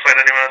doesn't want to fight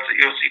anyone else at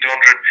UFC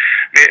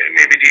 200,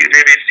 maybe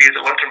it's Diaz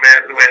at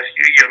welterweight.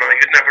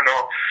 You'd never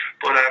know.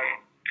 But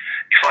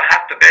if I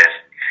had to bet,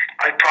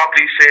 I'd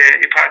probably say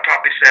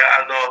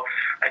Aldo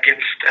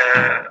against.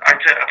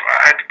 I'd say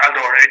Aldo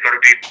or Edgar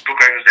would be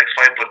McGregor's next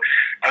fight, but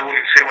I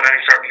wouldn't say with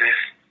any certainty.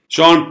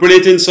 Sean,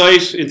 brilliant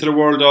insight into the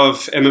world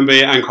of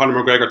MMA and Conor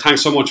McGregor.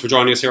 Thanks so much for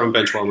joining us here on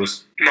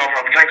Benchwarmers. No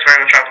problem. Thanks very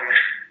much for having me.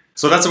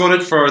 So that's about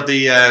it for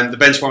the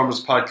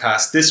Benchwarmers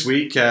podcast this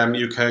week.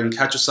 You can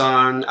catch us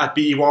on at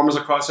BE Warmers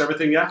across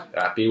everything, yeah?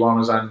 At BE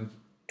Warmers on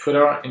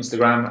Twitter,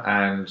 Instagram,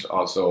 and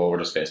also over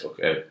just Facebook.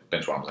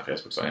 Benchwarmers on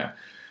Facebook, so yeah.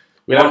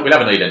 We'll have an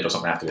ident or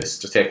something after this.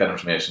 Just take that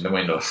information in the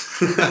windows.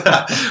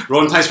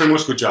 Ronan, thanks very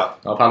much. Good job.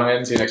 No problem,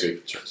 Aidan. See you next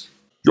week. Cheers.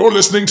 You're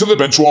listening to the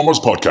Benchwarmers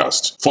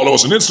podcast. Follow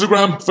us on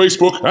Instagram,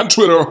 Facebook, and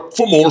Twitter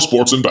for more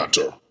sports and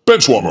banter.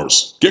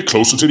 Benchwarmers, get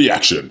closer to the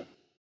action.